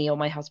either me or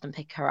my husband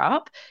pick her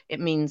up. It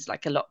means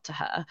like a lot to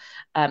her.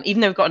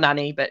 Even though we've got a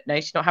nanny, but no,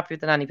 she's not happy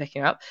with the nanny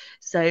picking her up.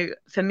 So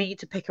for me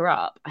to pick her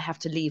up, I have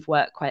to leave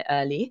work quite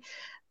early.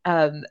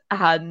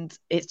 And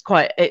it's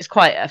quite a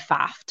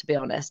faff, to be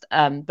honest.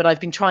 But I've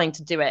been trying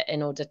to do it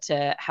in order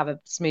to have a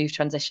smooth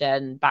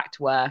transition back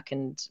to work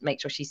and make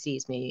sure she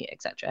sees me,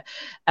 etc.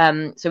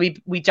 So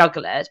we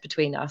juggle it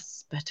between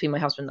my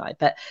husband and I.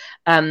 But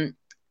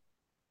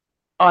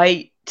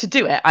to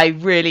do it, I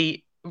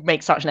really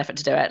make such an effort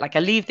to do it. Like, I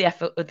leave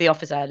the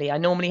office early. I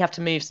normally have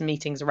to move some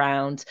meetings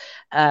around,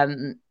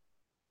 and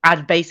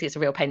basically it's a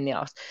real pain in the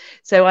ass.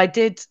 So I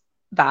did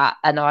that,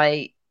 and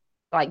I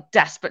like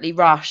desperately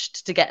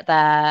rushed to get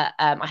there.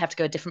 I have to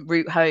go a different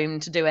route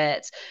home to do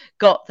it.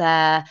 Got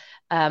there,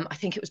 I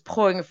think it was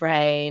pouring with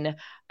rain.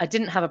 I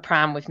didn't have a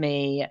pram with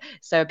me,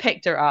 so I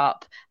picked her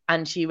up,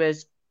 and she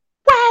was,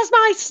 "Where's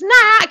my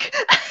snack?"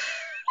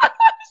 I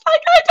was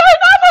like, "I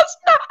don't have a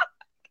snack,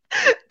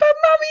 but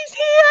mummy's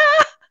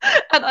here."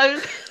 And I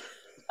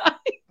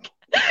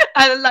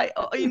was like,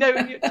 oh,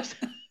 when you're just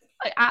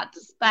like at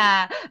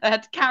despair, I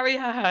had to carry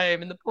her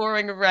home in the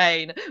pouring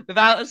rain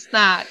without a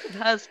snack, with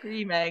her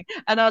screaming,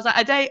 and I was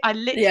like, I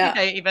literally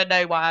don't even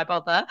know why I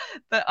bother,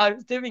 but I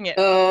was doing it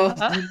for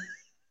her.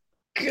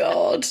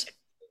 God.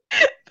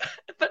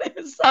 But it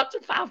was such a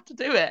faff to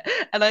do it,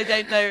 and I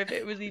don't know if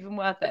it was even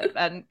worth it.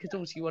 And because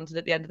all she wanted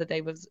at the end of the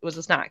day was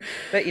a snack.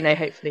 But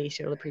hopefully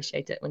she'll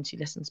appreciate it when she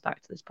listens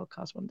back to this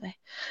podcast one day.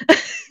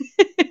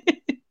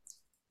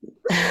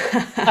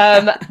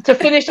 To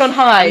finish on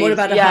high. And what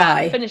about a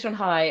high? Finish on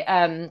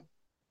high.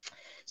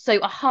 So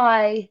a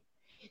high.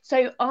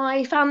 So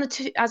I found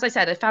as I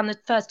said, I found the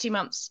first 2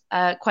 months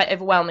quite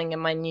overwhelming in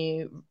my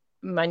new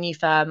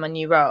firm, my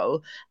new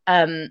role.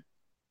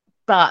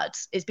 But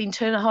it's been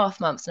 2.5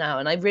 months now,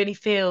 and I really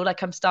feel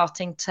like I'm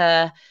starting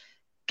to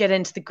get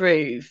into the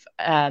groove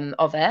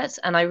of it.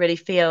 And I really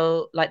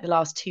feel like the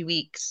last 2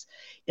 weeks,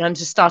 I'm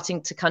just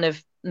starting to kind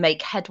of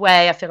make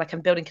headway. I feel like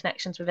I'm building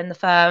connections within the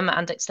firm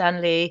and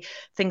externally.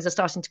 Things are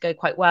starting to go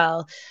quite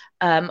well.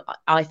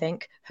 I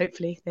think,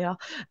 hopefully they are.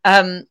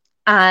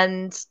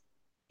 And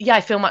yeah,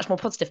 I feel much more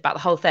positive about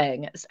the whole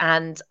thing.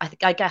 And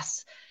I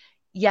guess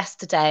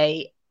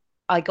yesterday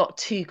I got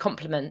 2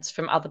 compliments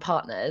from other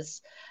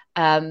partners.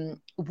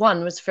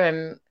 One was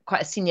from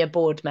quite a senior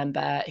board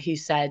member who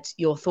said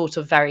you're thought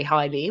of very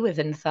highly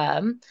within the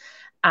firm.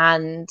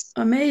 And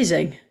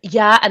amazing.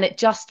 Yeah, and it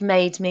just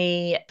made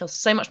me feel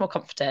so much more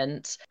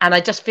confident, and I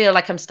just feel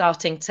like I'm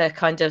starting to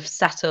kind of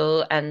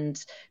settle and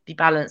be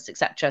balanced,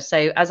 etc.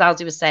 So as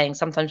Alsi was saying,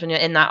 sometimes when you're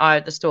in that eye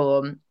of the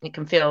storm, it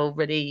can feel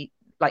really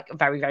like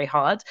very, very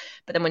hard,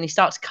 but then when you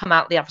start to come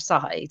out the other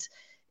side,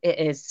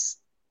 it's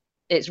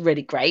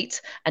really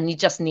great, and you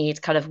just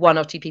need kind of 1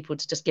 or 2 people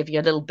to just give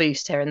you a little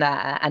boost here and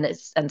there,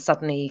 and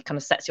suddenly kind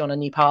of sets you on a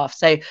new path.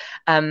 So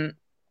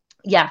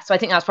so I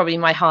think that's probably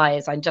my high,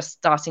 is I'm just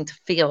starting to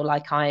feel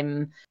like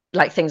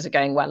things are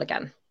going well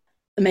again.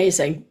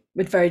 Amazing.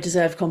 With very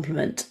deserved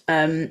compliment.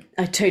 I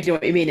totally know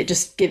what you mean.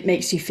 It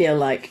makes you feel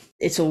like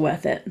it's all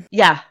worth it.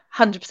 Yeah,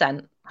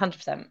 100%.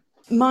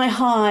 My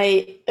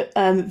high,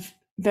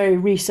 very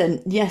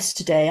recent,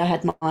 yesterday I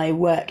had my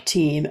work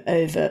team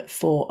over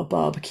for a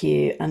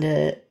barbecue and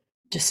a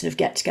just sort of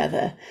get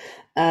together.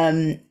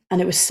 And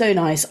it was so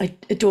nice. I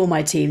adore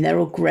my team. They're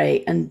all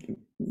great and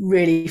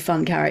really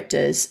fun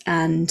characters,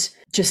 and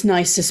just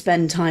nice to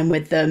spend time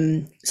with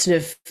them sort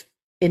of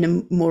in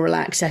a more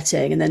relaxed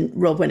setting. And then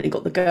Rob went and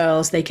got the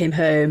girls. They came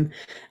home.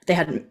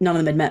 None of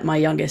them had met my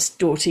youngest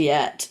daughter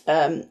yet.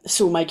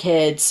 Saw my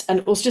kids, and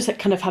it was just like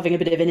kind of having a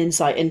bit of an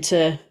insight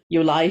into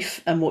your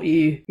life and what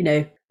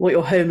what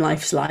your home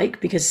life's like,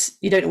 because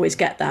you don't always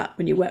get that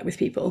when you work with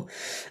people.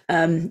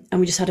 And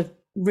we just had a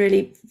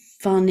really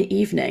fun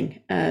evening.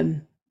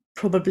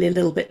 Probably a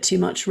little bit too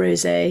much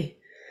rosé.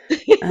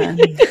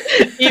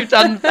 You've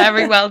done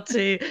very well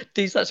to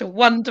do such a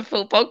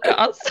wonderful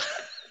podcast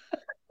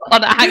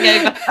on a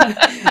hangover.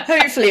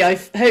 hopefully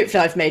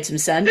I've made some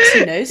sense,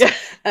 who knows. Yeah.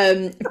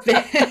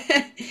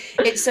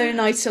 It's so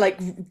nice to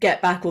like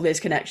get back all those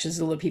connections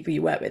with all the people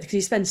you work with, because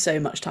you spend so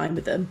much time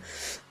with them.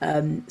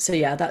 So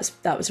yeah,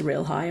 that was a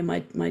real high, and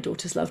my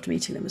daughters loved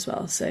meeting them as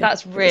well. So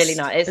that's really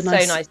nice. It's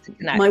so nice to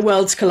connect. My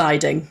world's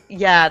colliding.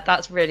 Yeah,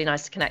 that's really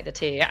nice to connect the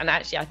two, and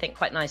actually I think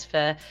quite nice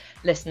for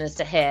listeners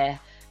to hear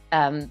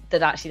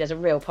that actually there's a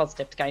real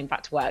positive to going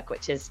back to work,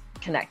 which is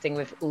connecting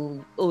with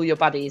all your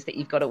buddies that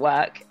you've got at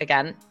work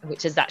again,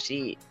 which is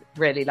actually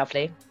really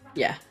lovely.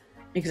 Yeah,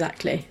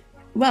 exactly.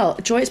 Well,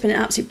 Joy, it's been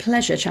an absolute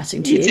pleasure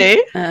chatting to you. You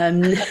too.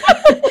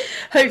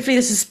 Hopefully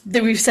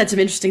we've said some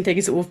interesting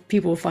things that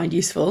people will find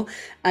useful.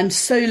 And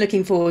so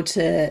looking forward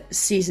to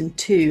season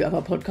 2 of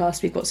our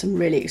podcast. We've got some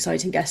really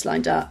exciting guests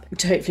lined up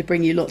to hopefully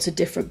bring you lots of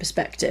different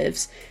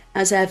perspectives.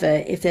 As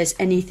ever, if there's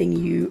anything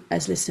you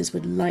as listeners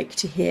would like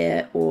to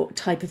hear, or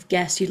type of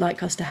guest you'd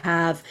like us to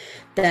have,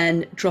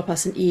 then drop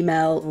us an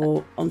email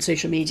or on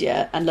social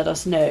media and let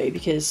us know,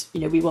 because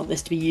we want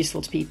this to be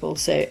useful to people.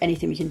 So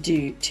anything we can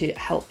do to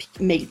help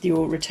make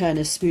your return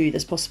as smooth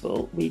as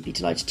possible, we'd be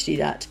delighted to do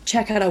that.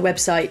 Check out our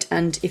website,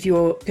 and if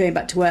you're going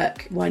back to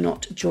work, why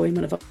not join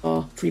one of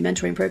our free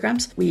mentoring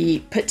programs? We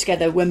put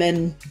together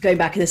women going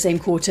back in the same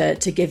quarter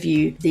to give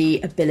you the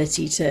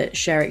ability to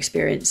share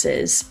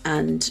experiences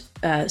and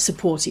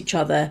support each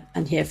other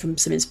and hear from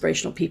some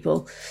inspirational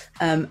people,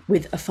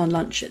 with a fun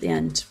lunch at the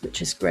end,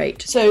 which is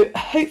great. So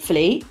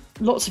hopefully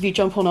lots of you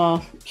jump on our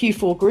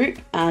Q4 group,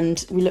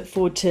 and we look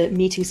forward to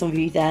meeting some of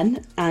you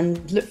then,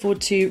 and look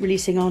forward to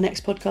releasing our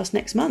next podcast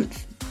next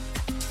month.